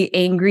really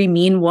angry,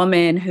 mean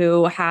woman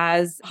who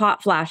has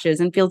hot flashes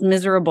and feels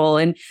miserable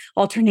and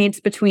alternates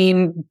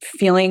between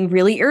feeling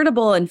really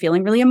irritable and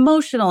feeling really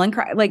emotional and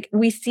cry. Like,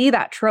 we see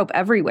that trope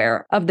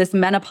everywhere of this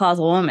menopausal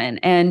woman.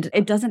 And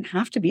it doesn't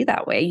have to be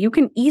that way. You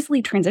can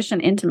easily transition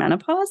into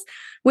menopause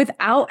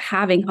without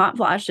having hot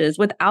flashes,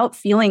 without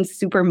feeling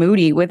super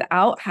moody,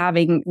 without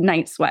having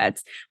night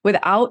sweats,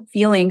 without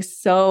feeling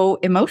so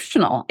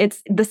emotional.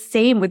 It's the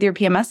same with your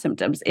PMS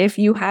symptoms. If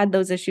you had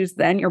those issues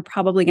then, you're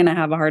probably going to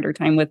have a harder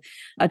time with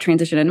a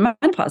transition into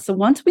menopause. So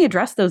once we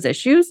address those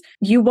issues,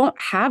 you won't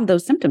have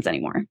those symptoms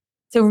anymore.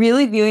 So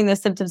really viewing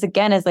those symptoms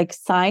again as like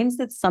signs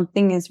that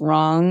something is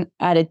wrong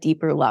at a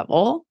deeper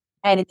level.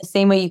 And in the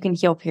same way you can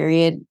heal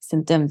period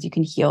symptoms, you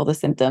can heal the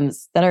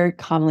symptoms that are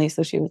commonly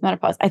associated with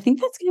menopause. I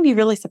think that's going to be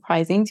really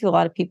surprising to a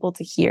lot of people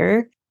to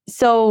hear.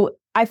 So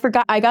I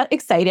got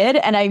excited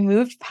and I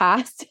moved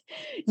past.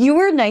 You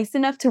were nice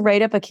enough to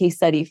write up a case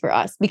study for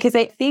us, because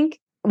I think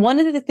one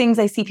of the things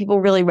I see people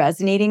really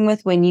resonating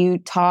with when you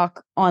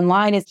talk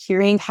online is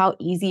hearing how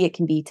easy it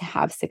can be to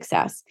have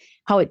success,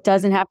 how it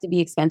doesn't have to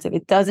be expensive.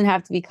 It doesn't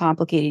have to be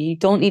complicated. You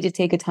don't need to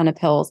take a ton of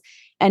pills.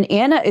 And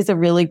Anna is a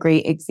really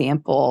great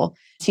example.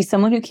 She's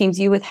someone who came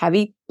to you with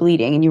heavy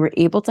bleeding and you were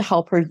able to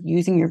help her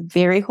using your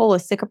very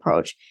holistic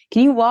approach.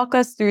 Can you walk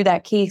us through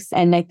that case?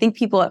 And I think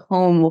people at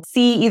home will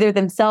see either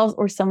themselves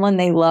or someone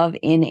they love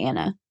in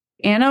Anna.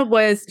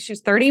 She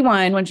was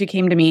 31 when she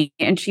came to me,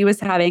 and she was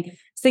having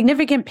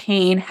significant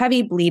pain,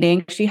 heavy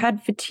bleeding. She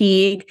had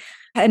fatigue,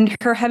 and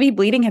her heavy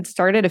bleeding had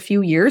started a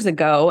few years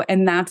ago.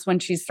 And that's when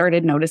she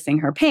started noticing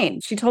her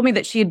pain. She told me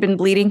that she had been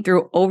bleeding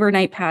through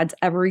overnight pads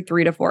every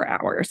 3 to 4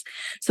 hours.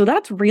 So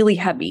that's really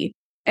heavy.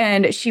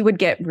 And she would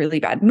get really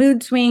bad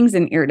mood swings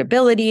and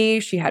irritability.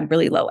 She had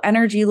really low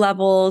energy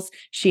levels.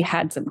 She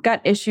had some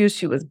gut issues.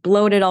 She was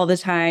bloated all the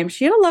time.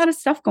 She had a lot of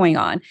stuff going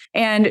on.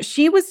 And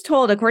she was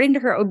told, according to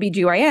her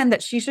OBGYN,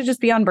 that she should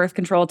just be on birth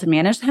control to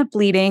manage that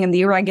bleeding and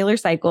the irregular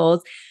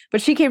cycles.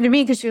 But she came to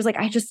me because she was like,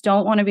 I just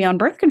don't want to be on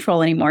birth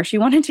control anymore. She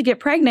wanted to get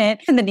pregnant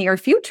in the near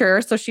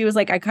future. So she was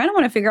like, I kind of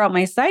want to figure out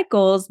my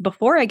cycles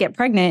before I get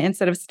pregnant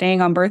instead of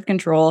staying on birth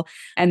control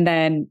and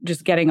then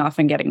just getting off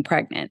and getting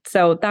pregnant.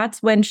 So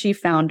that's when she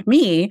found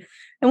me.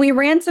 And we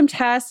ran some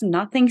tests,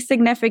 nothing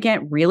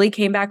significant really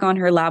came back on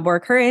her lab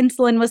work. Her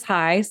insulin was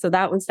high. So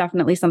that was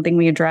definitely something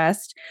we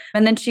addressed.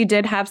 And then she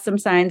did have some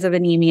signs of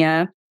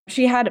anemia.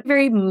 She had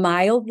very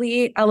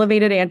mildly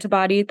elevated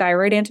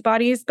thyroid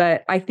antibodies,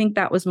 but I think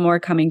that was more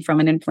coming from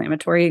an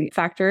inflammatory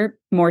factor,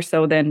 more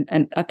so than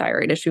a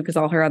thyroid issue, because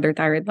all her other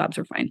thyroid labs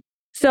were fine.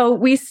 So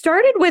we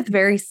started with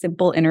very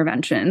simple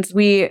interventions.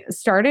 We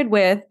started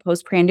with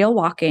postprandial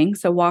walking,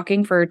 so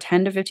walking for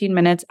 10 to 15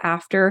 minutes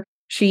after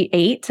she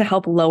ate to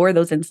help lower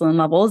those insulin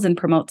levels and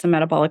promote some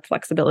metabolic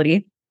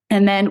flexibility.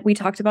 And then we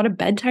talked about a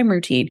bedtime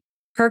routine.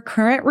 Her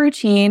current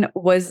routine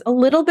was a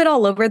little bit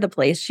all over the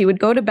place. She would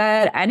go to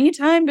bed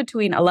anytime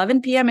between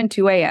 11 p.m. and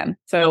 2 a.m.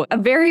 So a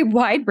very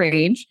wide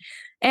range.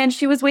 And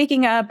she was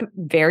waking up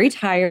very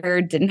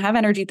tired, didn't have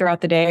energy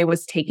throughout the day,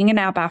 was taking a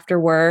nap after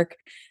work.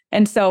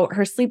 And so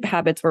her sleep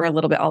habits were a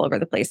little bit all over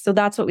the place. So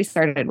that's what we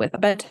started with, a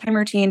bedtime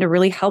routine to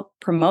really help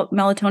promote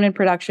melatonin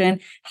production,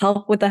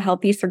 help with a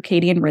healthy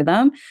circadian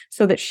rhythm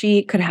so that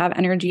she could have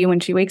energy when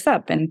she wakes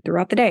up and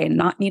throughout the day and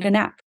not need a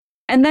nap.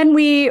 And then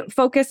we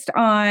focused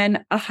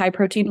on a high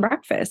protein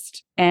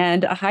breakfast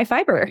and a high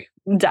fiber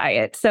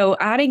diet. So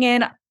adding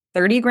in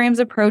 30 grams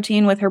of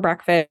protein with her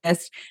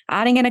breakfast,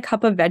 adding in a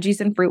cup of veggies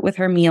and fruit with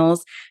her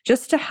meals,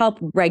 just to help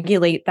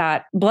regulate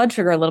that blood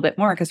sugar a little bit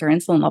more because her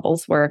insulin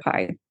levels were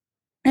high.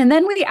 And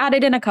then we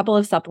added in a couple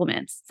of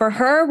supplements. For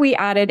her, we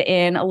added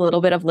in a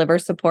little bit of liver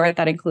support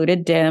that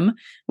included DIM.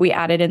 We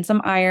added in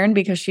some iron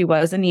because she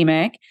was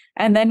anemic.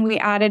 And then we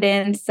added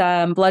in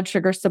some blood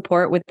sugar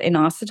support with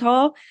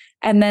inositol.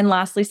 And then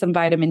lastly, some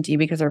vitamin D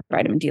because her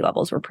vitamin D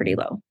levels were pretty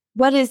low.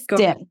 What is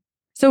DIM?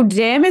 So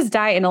DIM is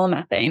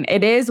diinylmethane.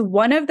 It is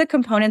one of the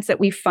components that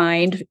we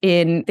find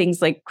in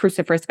things like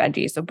cruciferous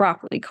veggies. So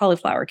broccoli,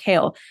 cauliflower,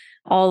 kale,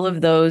 all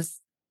of those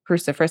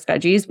cruciferous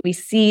veggies. We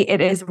see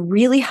it is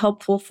really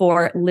helpful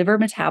for liver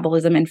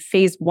metabolism and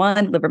phase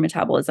 1 liver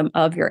metabolism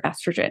of your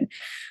estrogen.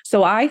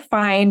 So I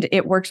find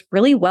it works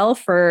really well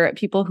for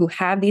people who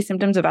have these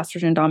symptoms of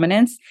estrogen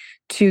dominance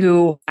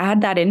to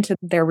add that into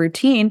their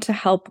routine to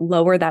help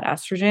lower that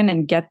estrogen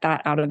and get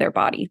that out of their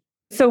body.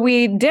 So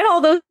we did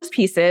all those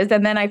pieces,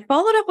 and then I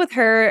followed up with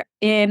her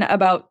in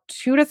about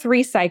 2 to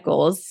 3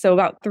 cycles. So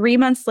about 3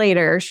 months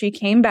later, she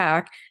came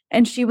back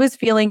and she was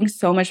feeling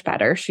so much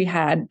better. She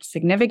had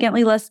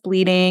significantly less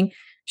bleeding.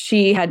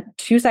 She had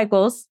 2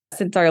 cycles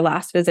since our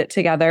last visit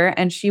together,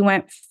 and she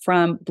went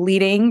from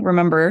bleeding,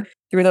 remember,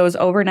 through those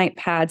overnight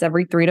pads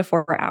every 3 to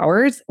 4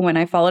 hours. When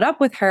I followed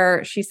up with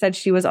her, she said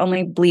she was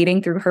only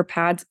bleeding through her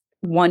pads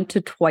 1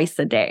 to twice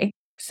a day.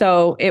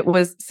 So it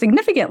was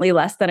significantly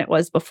less than it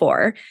was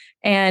before.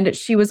 And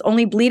she was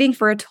only bleeding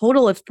for a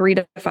total of 3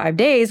 to 5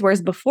 days,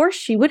 whereas before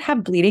she would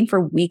have bleeding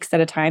for weeks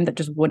at a time that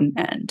just wouldn't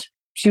end.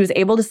 She was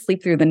able to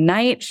sleep through the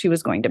night. She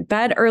was going to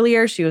bed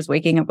earlier. She was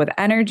waking up with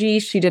energy.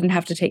 She didn't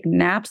have to take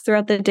naps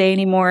throughout the day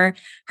anymore.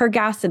 Her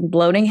gas and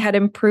bloating had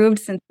improved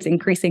since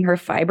increasing her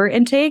fiber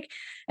intake.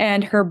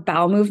 And her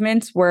bowel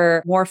movements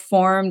were more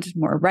formed,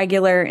 more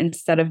regular,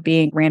 instead of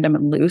being random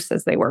and loose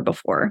as they were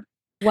before.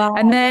 Wow.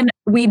 And then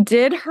we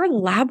did her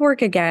lab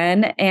work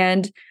again,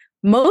 and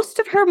most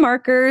of her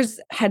markers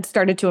had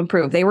started to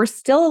improve. They were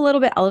still a little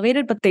bit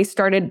elevated, but they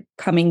started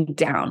coming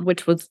down,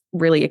 which was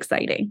really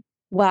exciting.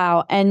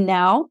 Wow. And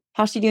now,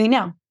 how's she doing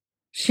now?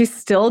 She's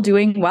still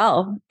doing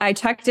well. I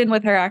checked in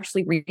with her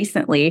actually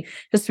recently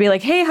just to be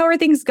like, hey, how are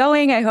things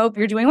going? I hope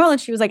you're doing well.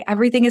 And she was like,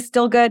 everything is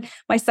still good.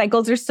 My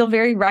cycles are still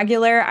very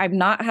regular. I'm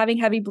not having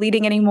heavy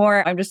bleeding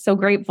anymore. I'm just so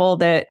grateful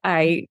that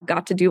I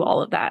got to do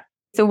all of that.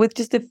 So with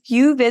just a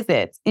few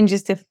visits in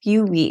just a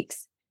few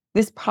weeks,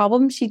 this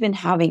problem she'd been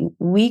having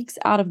weeks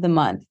out of the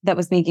month that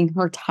was making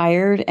her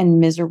tired and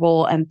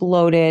miserable and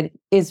bloated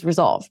is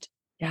resolved.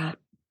 Yeah.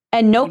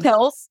 And no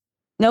pills,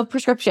 no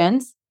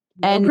prescriptions.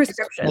 No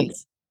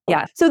prescriptions.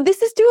 Yeah. So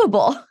this is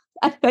doable.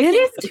 It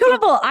is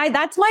doable.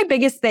 That's my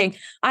biggest thing.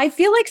 I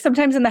feel like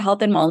sometimes in the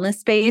health and wellness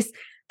space,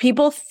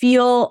 people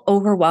feel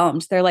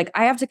overwhelmed. They're like,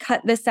 I have to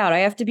cut this out. I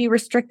have to be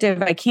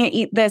restrictive. I can't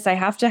eat this. I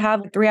have to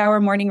have a 3-hour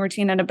morning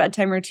routine and a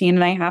bedtime routine.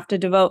 And I have to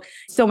devote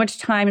so much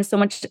time and so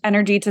much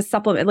energy to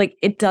supplement. Like,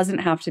 it doesn't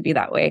have to be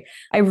that way.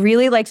 I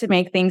really like to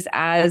make things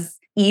as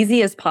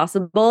easy as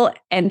possible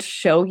and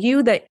show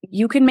you that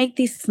you can make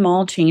these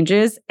small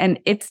changes. And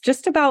it's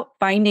just about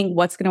finding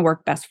what's going to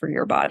work best for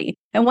your body.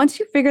 And once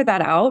you figure that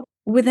out,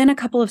 within a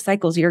couple of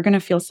cycles, you're going to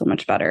feel so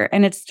much better.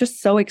 And it's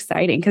just so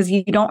exciting because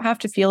you don't have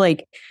to feel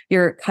like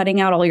you're cutting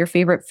out all your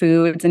favorite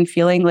foods and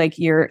feeling like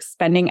you're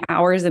spending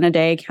hours in a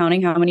day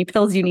counting how many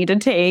pills you need to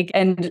take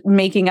and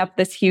making up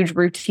this huge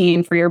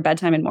routine for your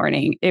bedtime and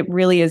morning. It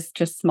really is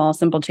just small,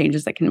 simple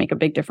changes that can make a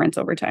big difference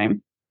over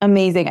time.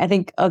 Amazing. I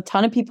think a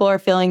ton of people are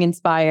feeling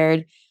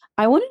inspired.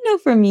 I want to know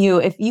from you,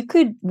 if you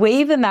could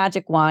wave a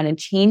magic wand and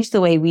change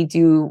the way we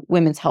do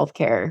women's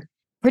healthcare,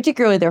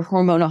 particularly their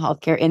hormonal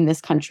healthcare in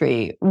this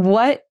country,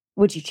 what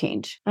would you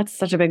change? That's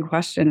such a big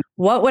question.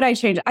 What would I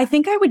change? I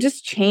think I would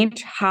just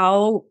change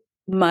how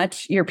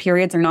much your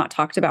periods are not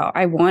talked about.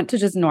 I want to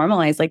just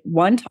normalize, like,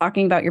 1,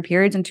 talking about your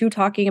periods, and 2,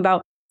 talking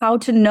about how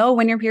to know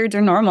when your periods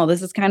are normal.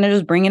 This is kind of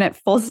just bringing it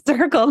full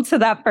circle to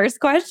that first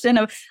question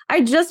of,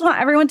 I just want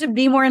everyone to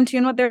be more in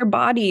tune with their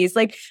bodies.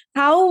 Like,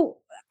 how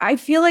I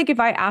feel like if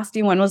I asked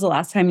you when was the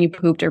last time you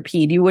pooped or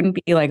peed, you wouldn't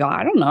be like, oh,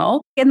 I don't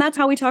know. And that's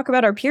how we talk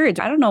about our periods.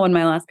 I don't know when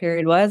my last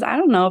period was. I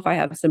don't know if I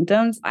have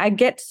symptoms. I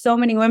get so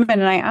many women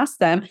and I ask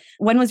them,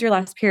 when was your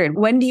last period?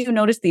 When do you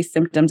notice these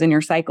symptoms in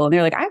your cycle? And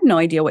they're like, I have no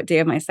idea what day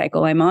of my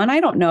cycle I'm on. I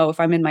don't know if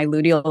I'm in my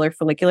luteal or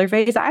follicular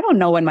phase. I don't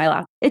know when my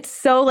last. It's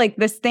so like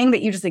this thing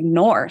that you just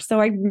ignore.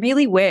 So I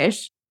really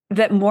wish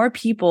that more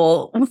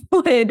people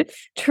would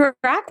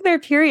track their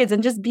periods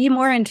and just be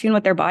more in tune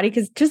with their body,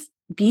 because just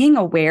being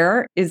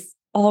aware is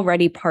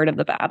already part of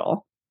the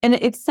battle. And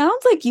it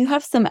sounds like you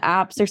have some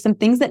apps or some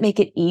things that make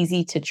it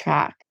easy to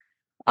track.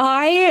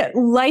 I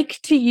like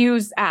to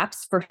use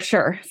apps for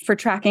sure for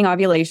tracking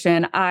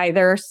ovulation.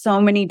 There are so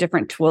many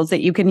different tools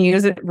that you can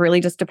use. It really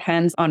just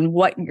depends on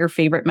what your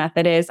favorite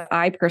method is.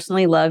 I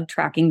personally love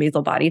tracking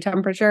basal body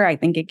temperature. I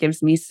think it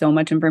gives me so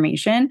much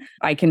information.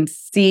 I can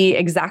see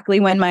exactly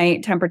when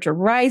my temperature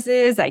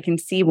rises. I can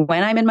see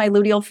when I'm in my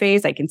luteal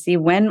phase. I can see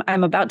when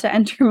I'm about to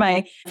enter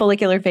my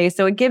follicular phase.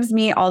 So it gives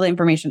me all the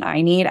information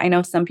I need. I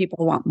know some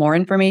people want more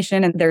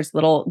information, and there's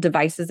little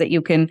devices that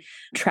you can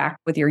track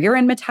with your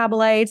urine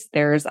metabolites.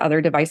 There's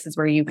other devices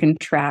where you can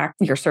track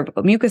your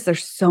cervical mucus.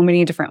 There's so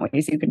many different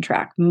ways you can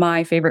track.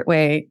 My favorite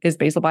way is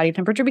basal body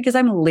temperature because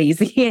I'm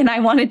lazy and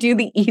I want to do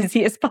the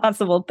easiest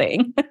possible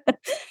thing.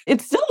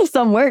 It's still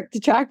some work to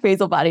track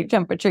basal body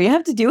temperature. You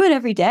have to do it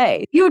every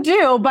day. You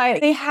do, but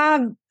they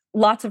have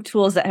lots of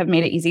tools that have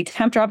made it easy.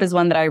 Temp Drop is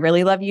one that I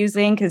really love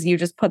using because you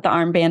just put the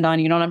armband on.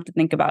 You don't have to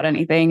think about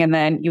anything. And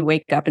then you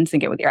wake up and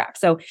sync it with your app.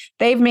 So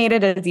they've made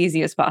it as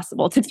easy as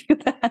possible to do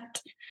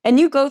that. And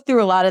you go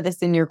through a lot of this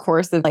in your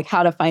course of like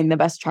how to find the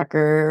best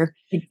tracker.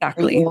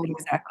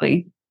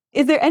 Exactly.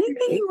 Is there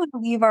anything you want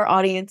to leave our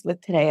audience with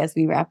today as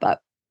we wrap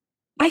up?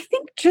 I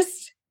think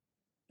just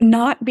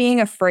not being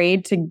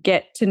afraid to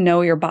get to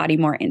know your body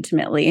more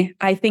intimately.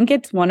 I think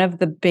it's one of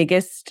the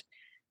biggest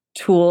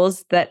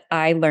tools that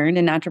I learned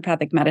in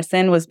naturopathic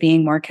medicine was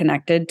being more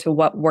connected to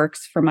what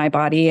works for my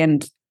body,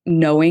 and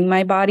knowing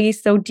my body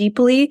so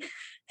deeply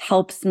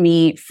helps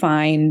me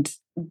find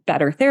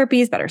better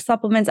therapies, better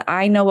supplements.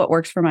 I know what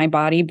works for my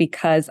body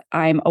because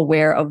I'm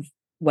aware of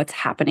what's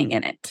happening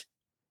in it.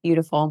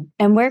 Beautiful.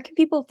 And where can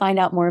people find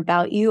out more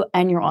about you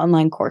and your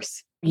online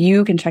course?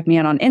 You can check me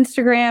out on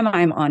Instagram.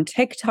 I'm on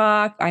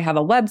TikTok. I have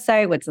a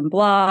website with some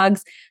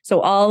blogs.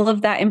 So all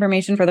of that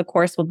information for the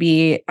course will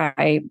be,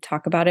 I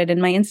talk about it in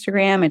my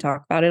Instagram. I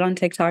talk about it on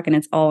TikTok, and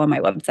it's all on my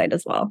website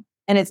as well.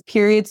 And it's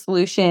Period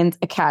Solutions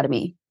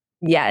Academy.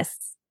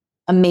 Yes.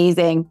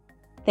 Amazing.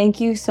 Thank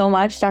you so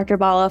much, Dr.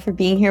 Bala, for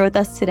being here with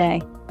us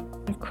today.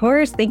 Of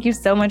course. Thank you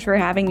so much for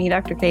having me,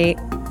 Dr. Kate.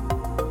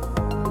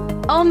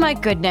 Oh my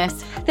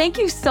goodness. Thank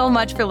you so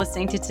much for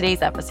listening to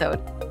today's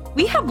episode.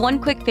 We have one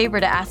quick favor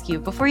to ask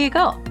you before you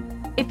go.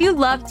 If you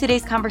loved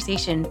today's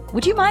conversation,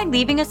 would you mind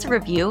leaving us a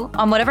review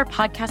on whatever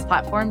podcast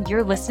platform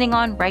you're listening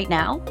on right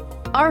now?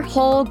 Our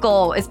whole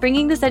goal is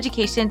bringing this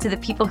education to the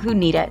people who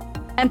need it.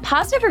 And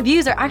positive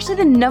reviews are actually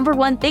the number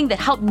one thing that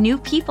help new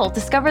people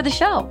discover the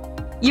show.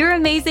 You're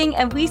amazing,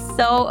 and we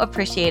so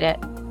appreciate it.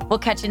 We'll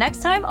catch you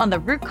next time on the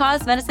Root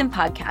Cause Medicine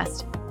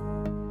Podcast.